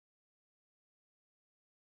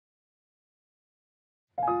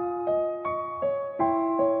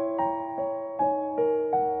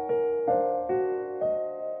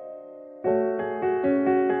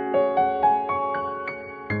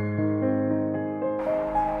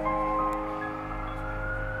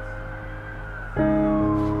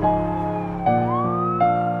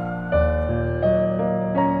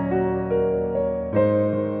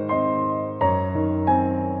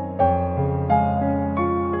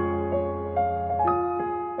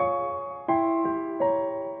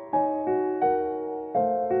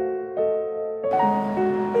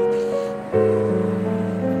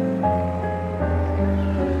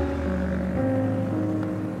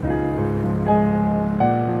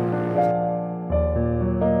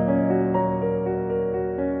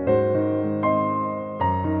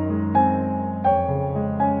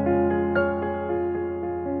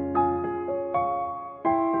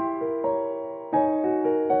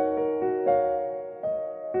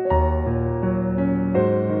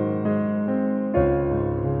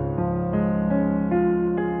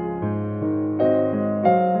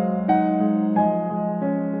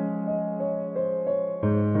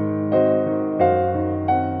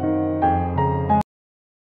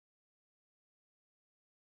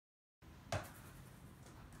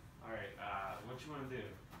 Alright, what you want to do?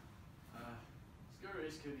 go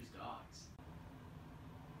race Cody's dogs.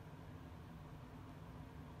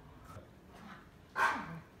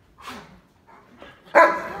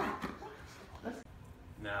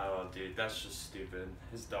 No, dude, that's just stupid.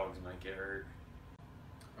 His dogs might get hurt.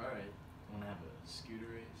 Alright, wanna have a scooter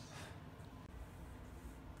race?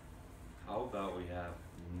 How about we have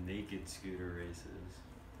naked scooter races?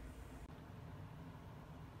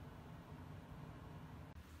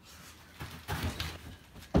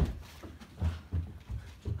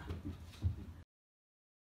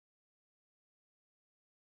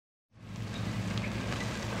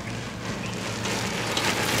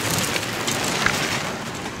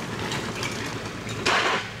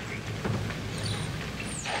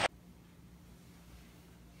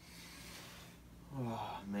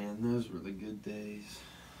 Oh man, those were the good days.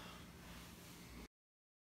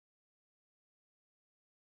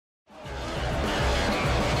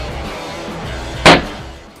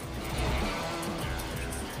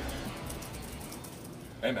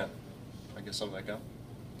 Hey man, I get some of that gum?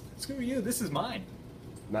 Screw you, this is mine.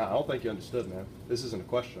 Nah, I don't think you understood, man. This isn't a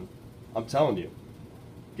question. I'm telling you.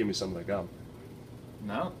 Give me some of that gum.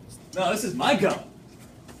 No. No, this is my gum.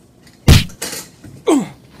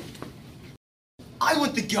 I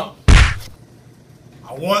want the gum.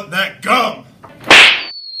 I want that gum!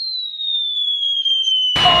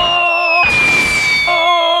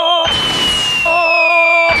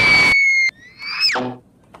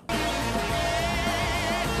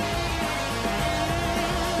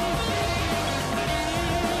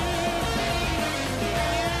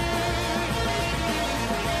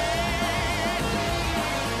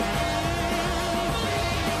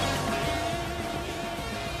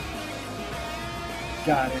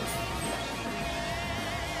 Got it.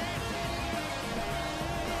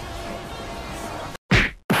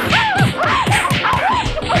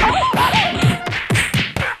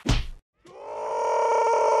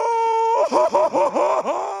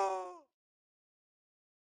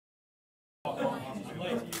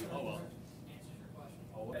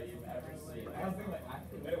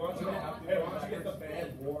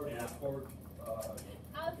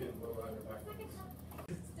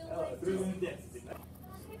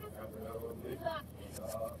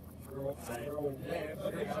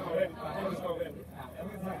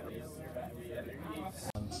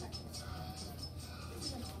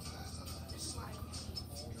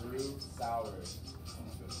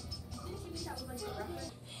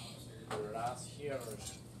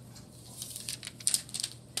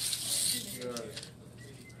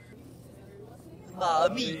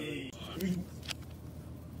 Mommy.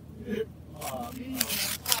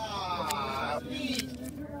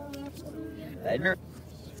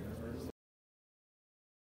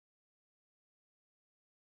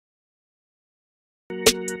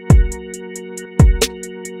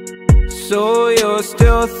 So you're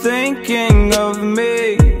still thinking of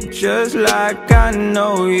me, just like I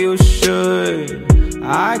know you should.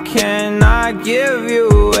 I cannot give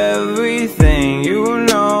you everything, you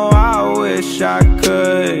know I wish I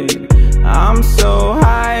could. I'm so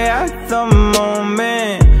high at the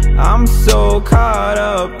moment, I'm so caught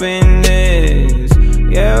up in this.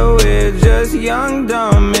 Yeah, we're just young,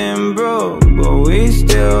 dumb, and broke, but we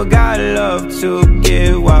still got love to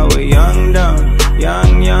give while we're young, dumb.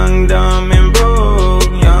 Young, dumb, and broke.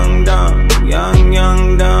 Young, dumb,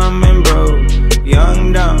 dumb, and broke.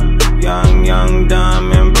 Young, dumb,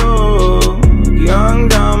 dumb, and broke. Young,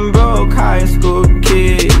 dumb, broke high school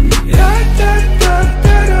kid.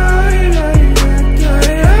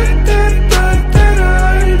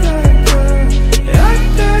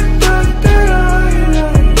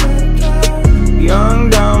 Young,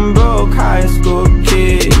 dumb, broke high school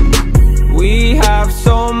kid. We have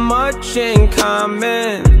so much in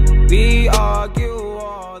common. We argue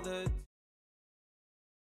all the time.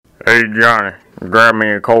 Hey Johnny, grab me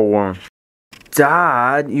a cold one.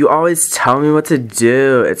 Dad, you always tell me what to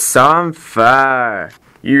do. It's so unfair.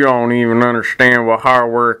 You don't even understand what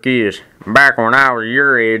hard work is. Back when I was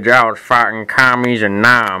your age, I was fighting commies and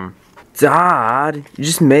Nam. Dad, you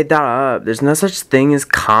just made that up. There's no such thing as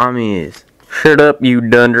commies. Shut up, you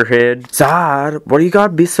dunderhead. Dad, why do you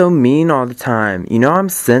gotta be so mean all the time? You know I'm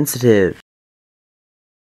sensitive.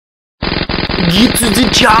 Get to the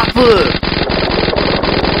chopper!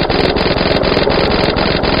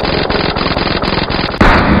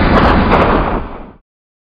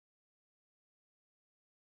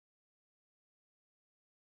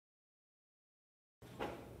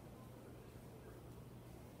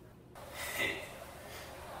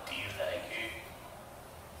 Do you like her?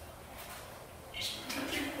 You should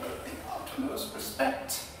treat her with the utmost respect,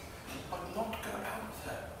 but not go out with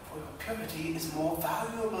her, for your purity is more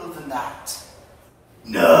valuable than that.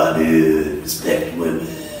 Nah, dude. Respect women,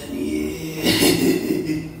 yeah.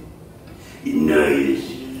 You know you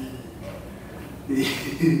should.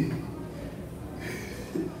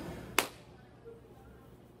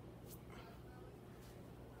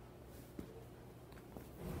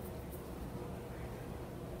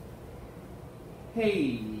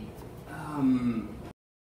 Hey,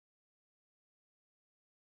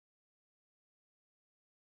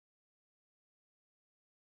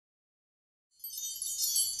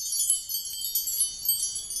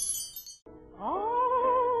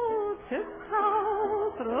 Oh,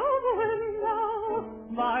 tiptoe through the window,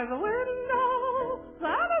 by the window,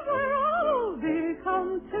 that is where I'll be.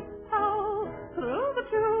 Come tiptoe through the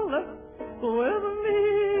tulips with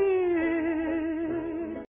me.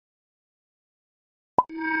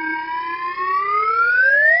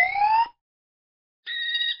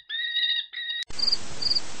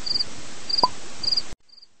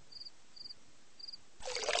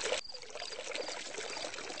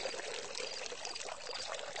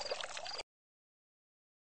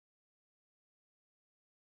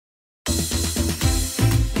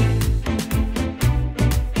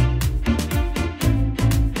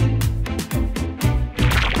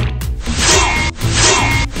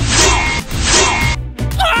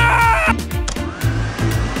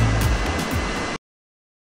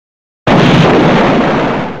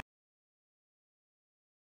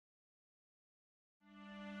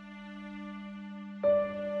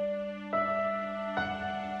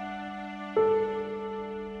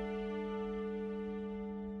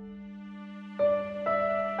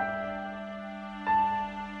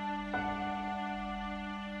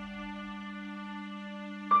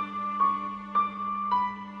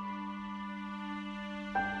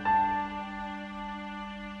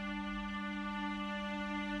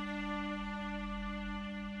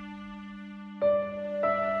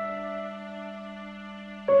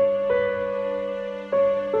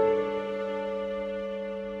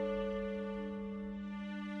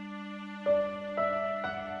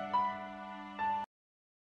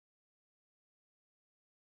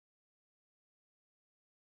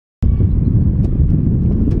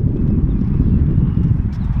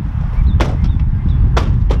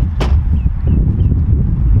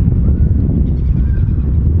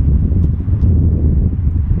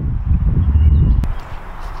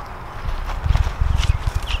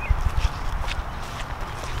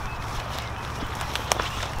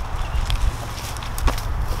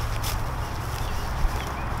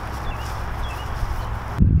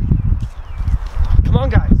 Come on,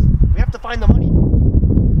 guys. We have to find the money.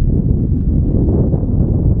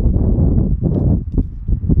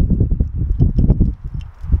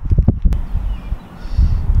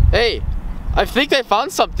 hey, I think I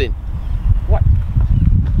found something. What?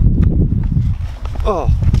 Oh.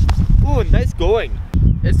 Ooh, nice going.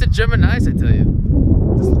 It's the German eyes, I tell you.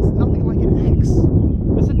 This looks nothing like an X.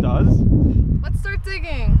 Yes, it does. Let's start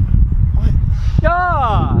digging. What?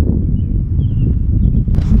 Yeah.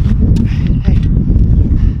 Hey,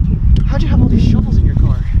 how'd you have all these shovels in your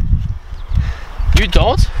car? You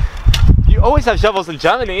don't? You always have shovels in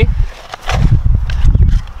Germany.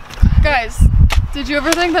 Guys, did you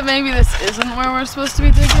ever think that maybe this isn't where we're supposed to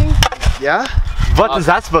be digging? Yeah? What is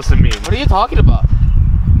that supposed to mean? What are you talking about?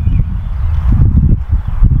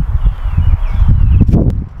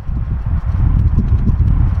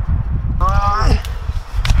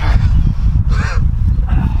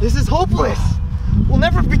 This is hopeless. We'll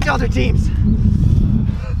never beat the other teams.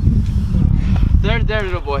 There,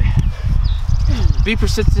 little boy. Be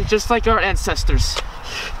persistent just like our ancestors.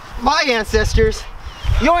 My ancestors?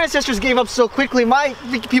 Your ancestors gave up so quickly, my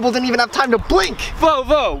people didn't even have time to blink.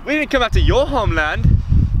 Whoa, we didn't come after your homeland.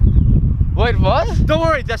 Wait, what? Don't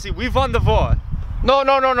worry, Jesse, we won the war. No,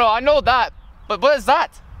 I know that. But what is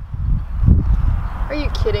that? Are you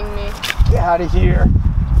kidding me? Get out of here.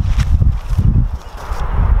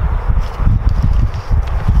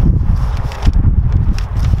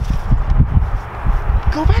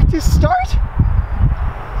 Go back to start?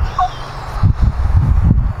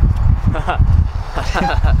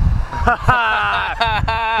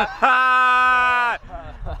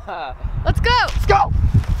 Let's go! Let's go!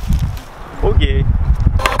 Okay.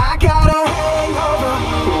 I got a hangover.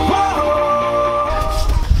 Whoa.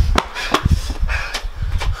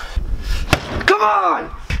 Come on!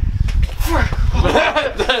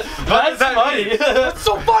 That's funny. That's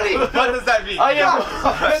so funny! What does that mean? I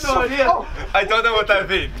have no idea. I don't know what that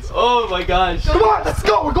means. Oh my gosh. Come on, let's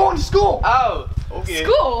go! We're going to school! Ow. Okay.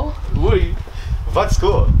 School? Ui. What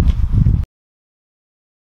school?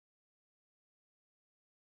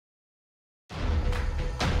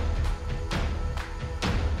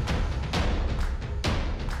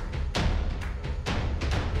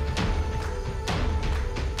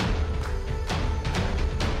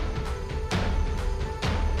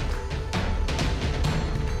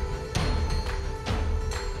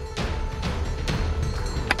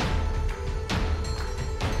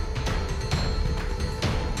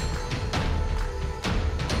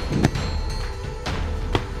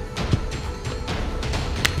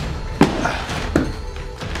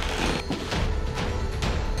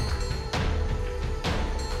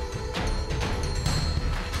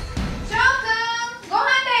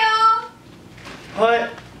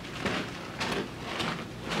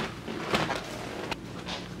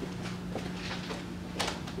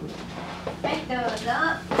 い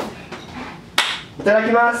ただ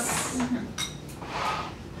きます。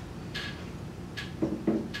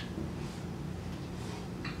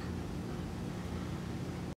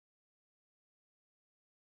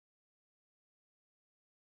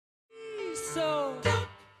So don't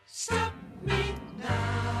stop me now.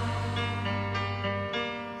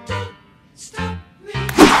 Don't stop me.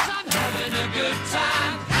 'Cause I'm having a good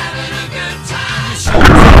time, having a good time.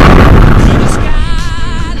 Through the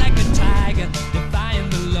sky like a tiger, defying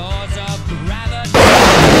the laws of gravity.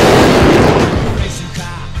 Racing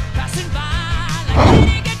car passing by like a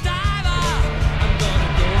naked diver. I'm gonna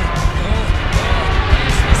go,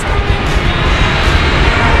 there's no stopping me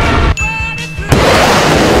now. Burning through.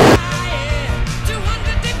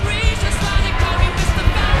 200 degrees, just why they call me Mr.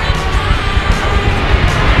 Fahrenheit.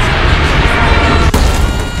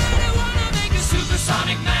 I wanna make a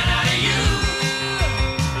supersonic man out of you.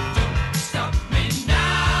 Don't stop me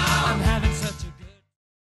now. I'm having such a good.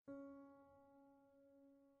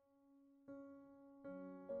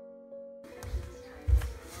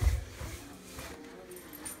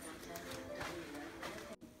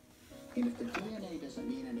 And if the DNA doesn't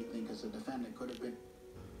mean anything because the defendant could have been.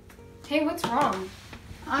 Hey, what's wrong?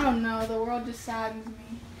 I don't know, the world just saddens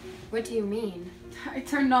me. What do you mean? I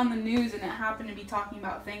turned on the news and it happened to be talking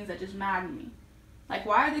about things that just madden me. Like,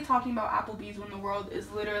 why are they talking about Applebee's when the world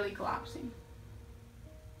is literally collapsing?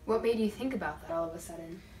 What made you think about that all of a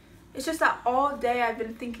sudden? It's just that all day I've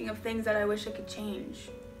been thinking of things that I wish I could change.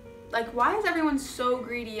 Like, why is everyone so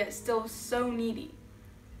greedy yet still so needy?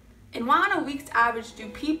 And why on a week's average do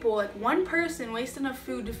people, like one person, waste enough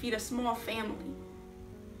food to feed a small family?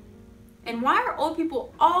 And why are old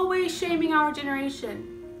people always shaming our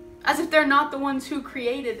generation, as if they're not the ones who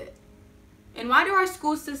created it? And why do our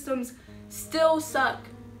school systems still suck?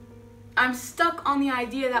 I'm stuck on the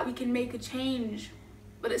idea that we can make a change,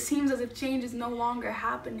 but it seems as if change is no longer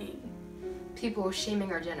happening. People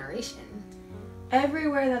shaming our generation.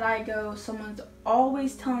 Everywhere that I go, someone's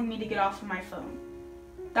always telling me to get off of my phone,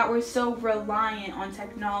 that we're so reliant on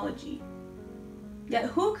technology. Yet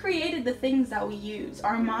who created the things that we use?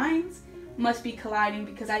 Our minds must be colliding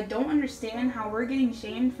because I don't understand how we're getting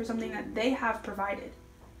shamed for something that they have provided.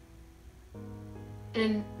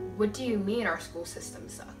 And what do you mean our school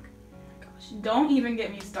systems suck? Gosh, don't even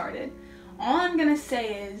get me started. All I'm gonna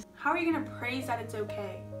say is, how are you gonna praise that it's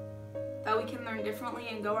okay? That we can learn differently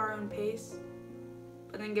and go our own pace,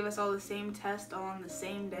 but then give us all the same test all on the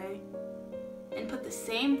same day? And put the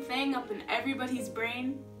same thing up in everybody's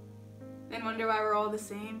brain, then wonder why we're all the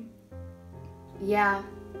same? Yeah,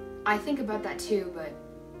 I think about that too, but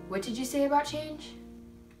what did you say about change?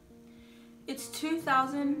 It's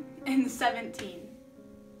 2017,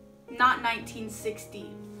 not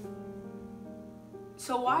 1960.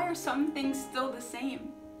 So why are some things still the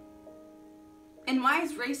same? And why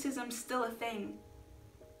is racism still a thing?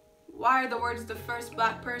 Why are the words "the first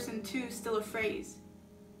black person too" still a phrase?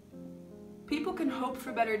 People can hope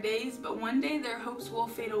for better days, but one day their hopes will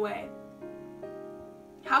fade away.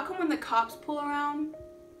 How come when the cops pull around,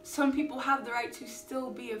 some people have the right to still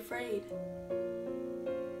be afraid?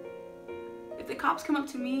 If the cops come up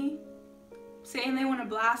to me, saying they want to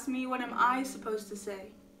blast me, what am I supposed to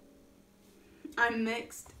say? I'm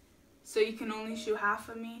mixed, so you can only shoot half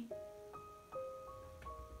of me?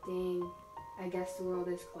 Dang, I guess the world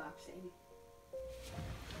is collapsing.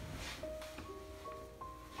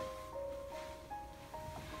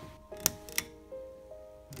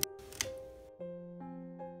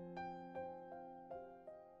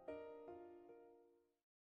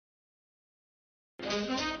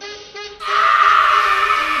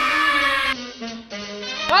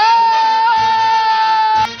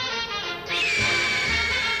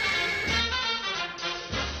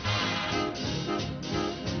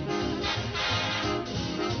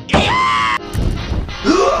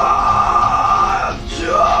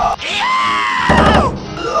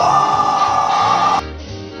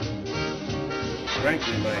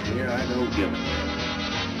 Frankly, my dear, I don't give a damn.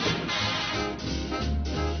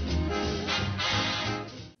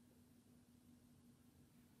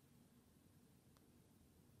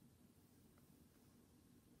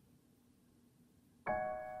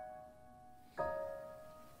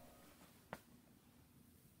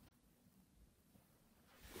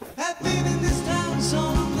 I've been in this town, so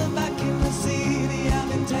I'm the back in the city. I've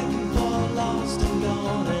been taken for lost and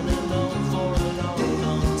gone and alone for a long,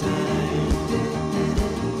 long time.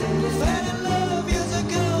 Fell in love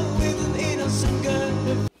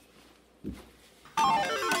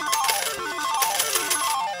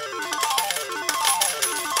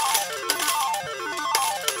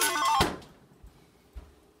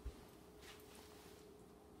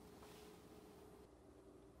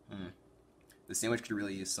The sandwich could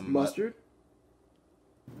really use some Mustard?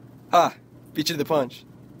 Ha! Beat you to the punch.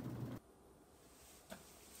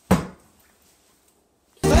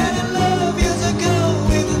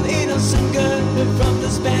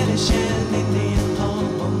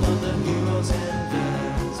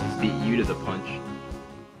 beat you to the punch.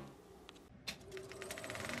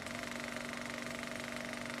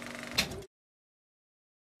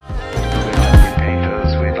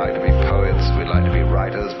 We'd like to be poets, we'd like to be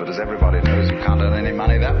writers, but as everybody knows, you can't earn any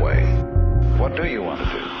money that way. What do you want to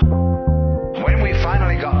do? When we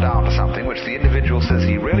finally got down to something which the individual says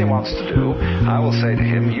he really wants to do, I will say to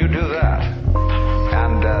him, you do that,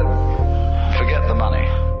 and forget the money.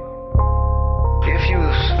 If you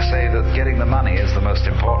say that getting the money is the most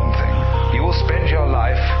important thing, you will spend your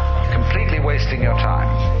life completely wasting your time.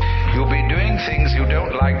 You'll be doing things you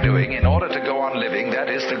don't like doing in order to go on living, that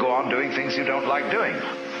is, to go on doing things you don't like doing,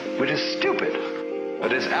 which is stupid.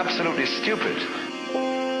 It is absolutely stupid.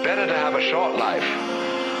 Better to have a short life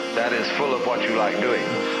that is full of what you like doing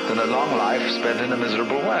than a long life spent in a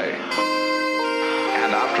miserable way.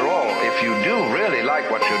 And after all, if you do really like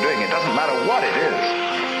what you're doing, it doesn't matter what it is.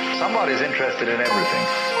 Somebody's interested in everything.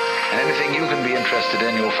 And anything you can be interested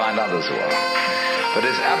in, you'll find others who are. But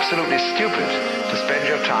it's absolutely stupid to spend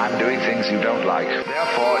your time doing things you don't like.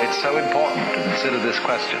 Therefore, it's so important to consider this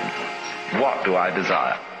question. What do I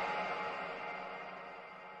desire?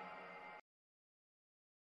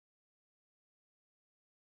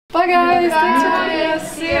 Bye guys, thanks for having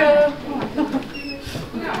us. See ya.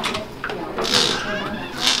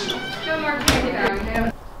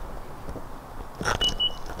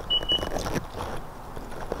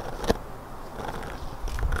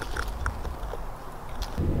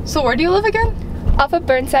 So where do you live again? Off of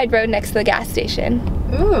Burnside Road next to the gas station.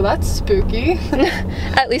 Ooh, that's spooky.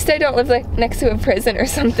 At least I don't live like next to a prison or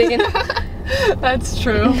something. That's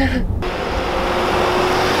true.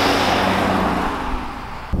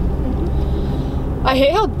 I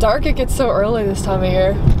hate how dark it gets so early this time of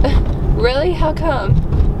year. Really? How come?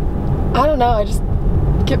 I don't know, I just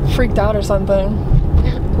get freaked out or something.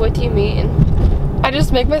 What do you mean? I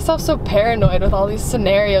just make myself so paranoid with all these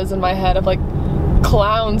scenarios in my head of like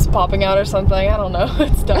clowns popping out or something. I don't know,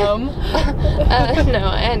 it's dumb. No,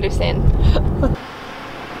 I understand.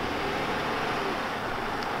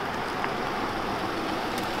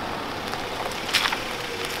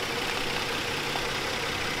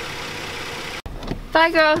 Bye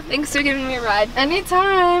girl, thanks for giving me a ride.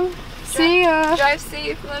 Anytime. See ya. Drive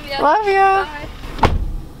safe, love ya. Love ya. Bye.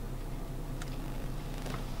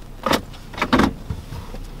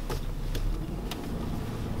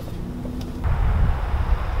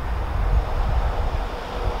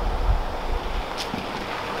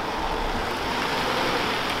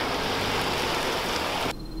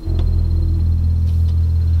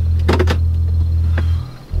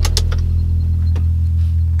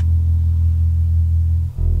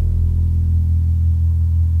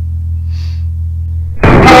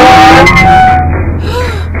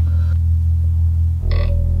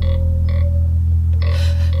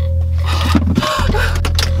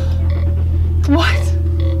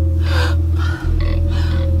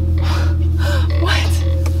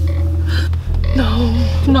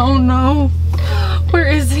 No, no. Where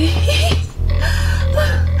is he?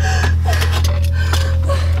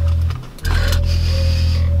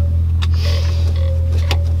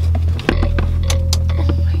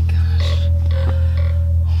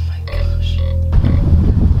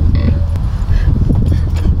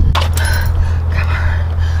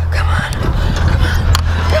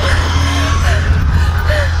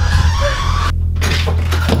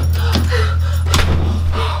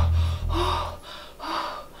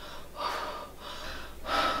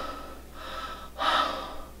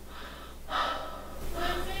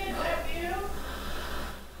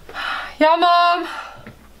 Yeah, Mom!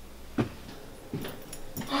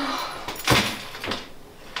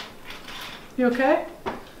 You okay?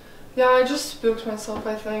 Yeah, I just spooked myself,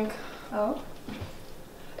 I think. Oh?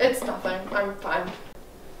 It's nothing. I'm fine.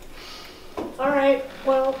 Alright,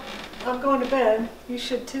 well, I'm going to bed. You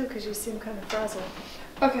should too, because you seem kind of frazzled.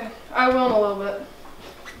 Okay, I will in a little bit.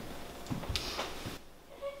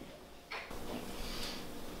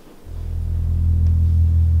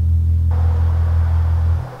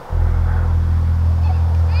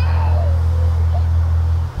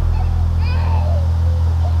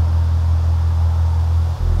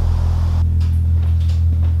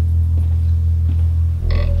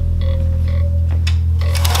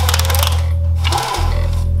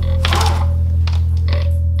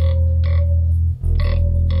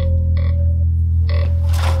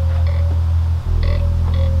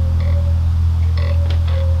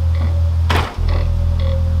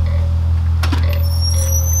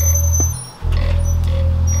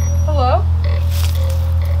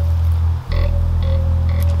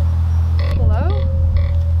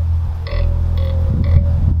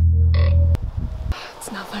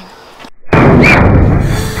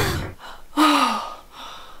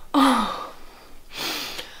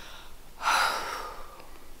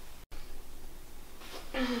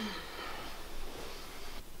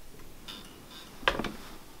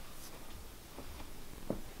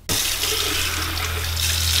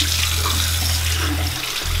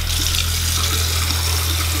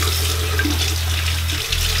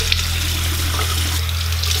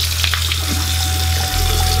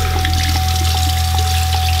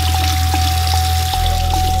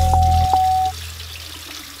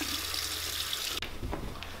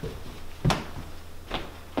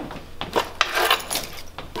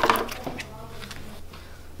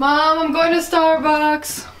 Mom, I'm going to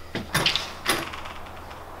Starbucks.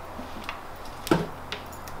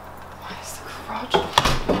 Why is the garage door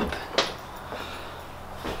open?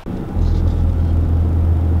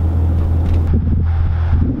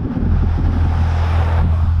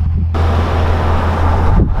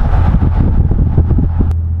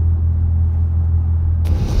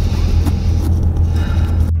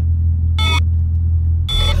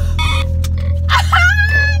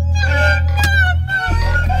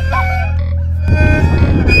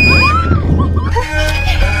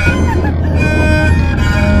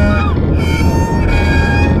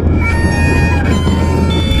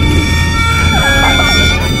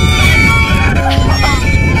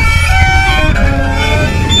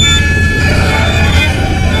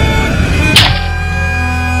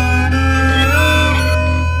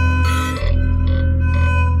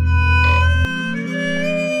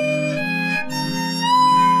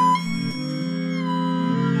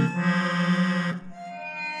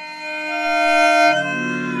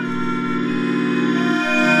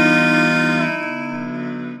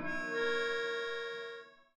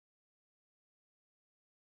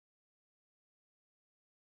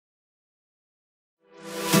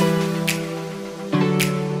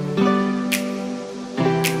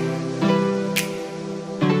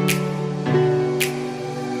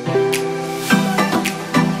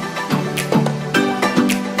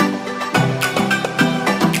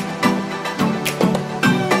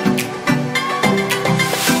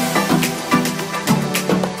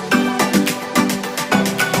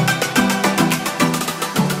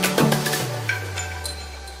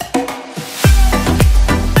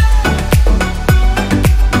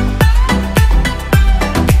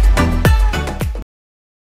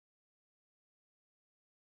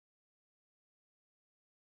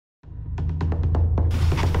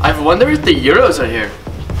 I wonder if the Euros are here.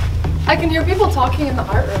 I can hear people talking in the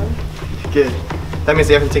art room. Good. That means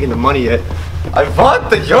they haven't taken the money yet. I want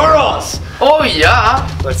the Euros! Oh yeah!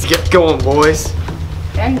 Let's get going, boys.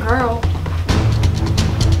 And girl.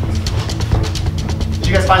 Did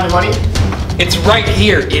you guys find the money? It's right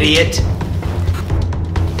here, idiot.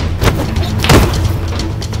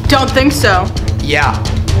 Don't think so. Yeah.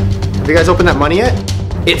 Have you guys opened that money yet?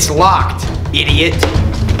 It's locked, idiot.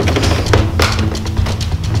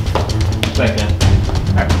 Thank you.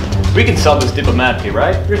 Alright. We can solve this diplomatically,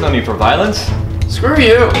 right? There's no need for violence. Screw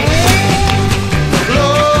you.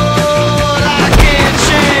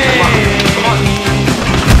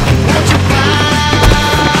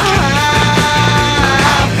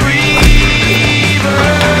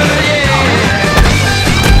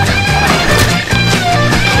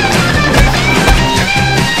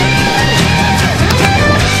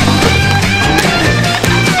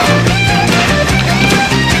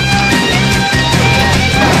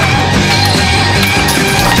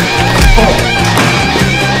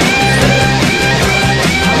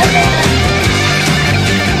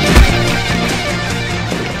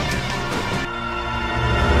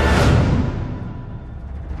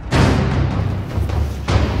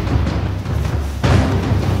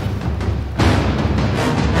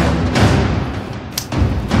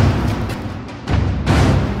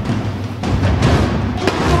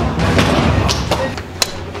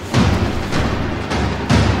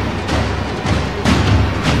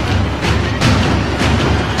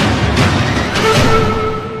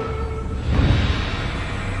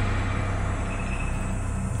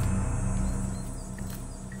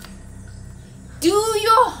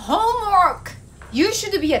 You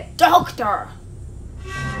should be a doctor.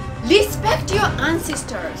 Respect your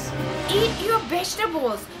ancestors. Eat your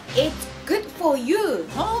vegetables. It's good for you.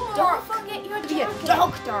 Homework. Don't forget your be a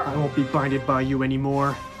doctor. I won't be blinded by you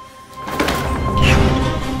anymore.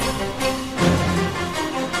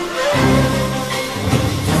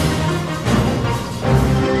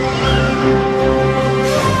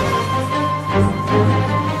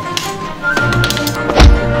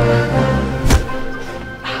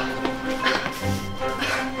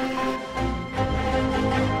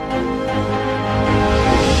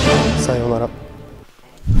 Sayonara.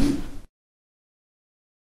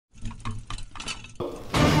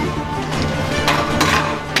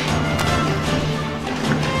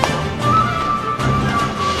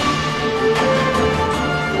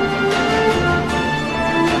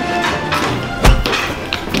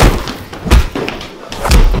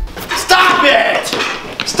 Stop it!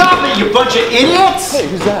 Stop it, you bunch of idiots! Hey,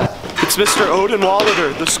 who's that? It's Mr. Odin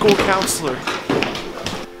Wallader, the school counselor.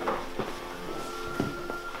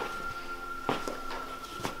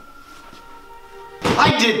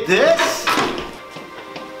 I did this!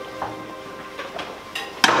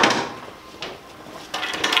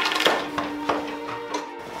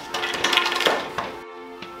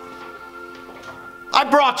 I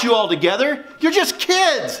brought you all together. You're just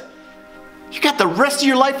kids. You got the rest of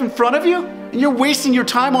your life in front of you, and you're wasting your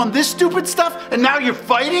time on this stupid stuff, and now you're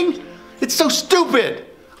fighting? It's so stupid.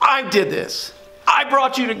 I did this. I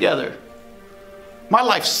brought you together. My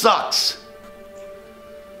life sucks.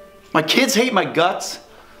 My kids hate my guts.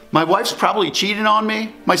 My wife's probably cheating on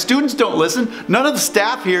me. My students don't listen. None of the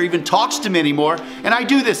staff here even talks to me anymore. And I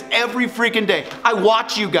do this every freaking day. I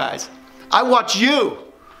watch you guys. I watch you.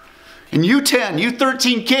 And you 10, you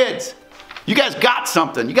 13 kids. You guys got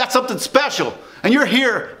something. You got something special. And you're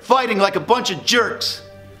here fighting like a bunch of jerks.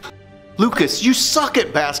 Lucas, you suck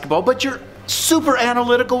at basketball, but you're super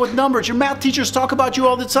analytical with numbers. Your math teachers talk about you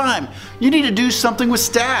all the time. You need to do something with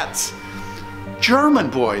stats. German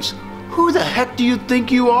boys, who the heck do you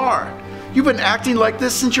think you are? You've been acting like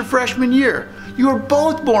this since your freshman year. You were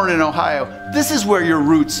both born in Ohio. This is where your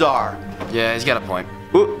roots are. Yeah, he's got a point.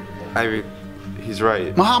 Ooh, he's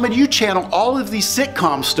right. Mohammed, you channel all of these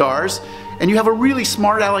sitcom stars, and you have a really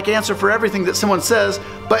smart aleck answer for everything that someone says,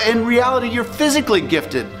 but in reality, you're physically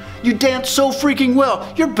gifted. You dance so freaking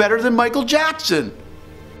well. You're better than Michael Jackson.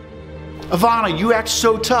 Ivana, you act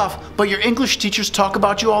so tough, but your English teachers talk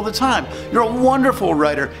about you all the time. You're a wonderful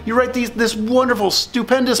writer. You write this wonderful,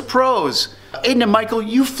 stupendous prose. Aiden and Michael,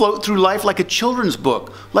 you float through life like a children's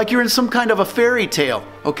book, like you're in some kind of a fairy tale,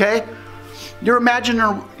 okay? Your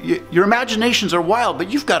imaginations are wild, but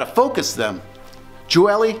you've got to focus them.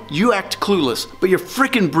 Joelle, you act clueless, but you're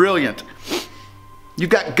freaking brilliant. You've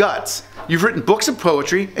got guts. You've written books of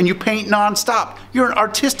poetry, and you paint nonstop. You're an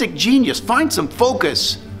artistic genius. Find some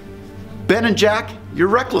focus. Ben and Jack, you're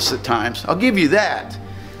reckless at times. I'll give you that.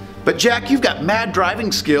 But Jack, you've got mad driving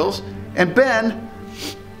skills. And Ben,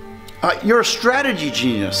 you're a strategy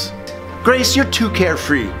genius. Grace, you're too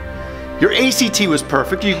carefree. Your ACT was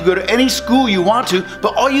perfect. You can go to any school you want to,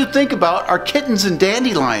 but all you think about are kittens and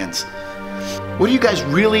dandelions. What do you guys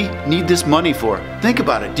really need this money for? Think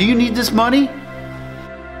about it. Do you need this money?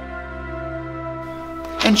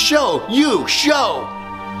 And show.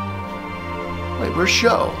 Wait, where's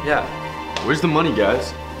show? Yeah. Where's the money,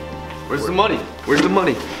 guys? Where's the money? Where's the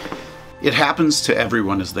money? It happens to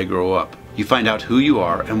everyone as they grow up. You find out who you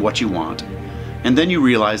are and what you want. And then you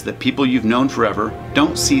realize that people you've known forever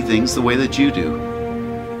don't see things the way that you do.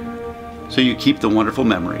 So you keep the wonderful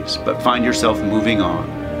memories, but find yourself moving on.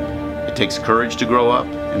 It takes courage to grow up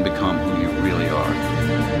and become who you really are.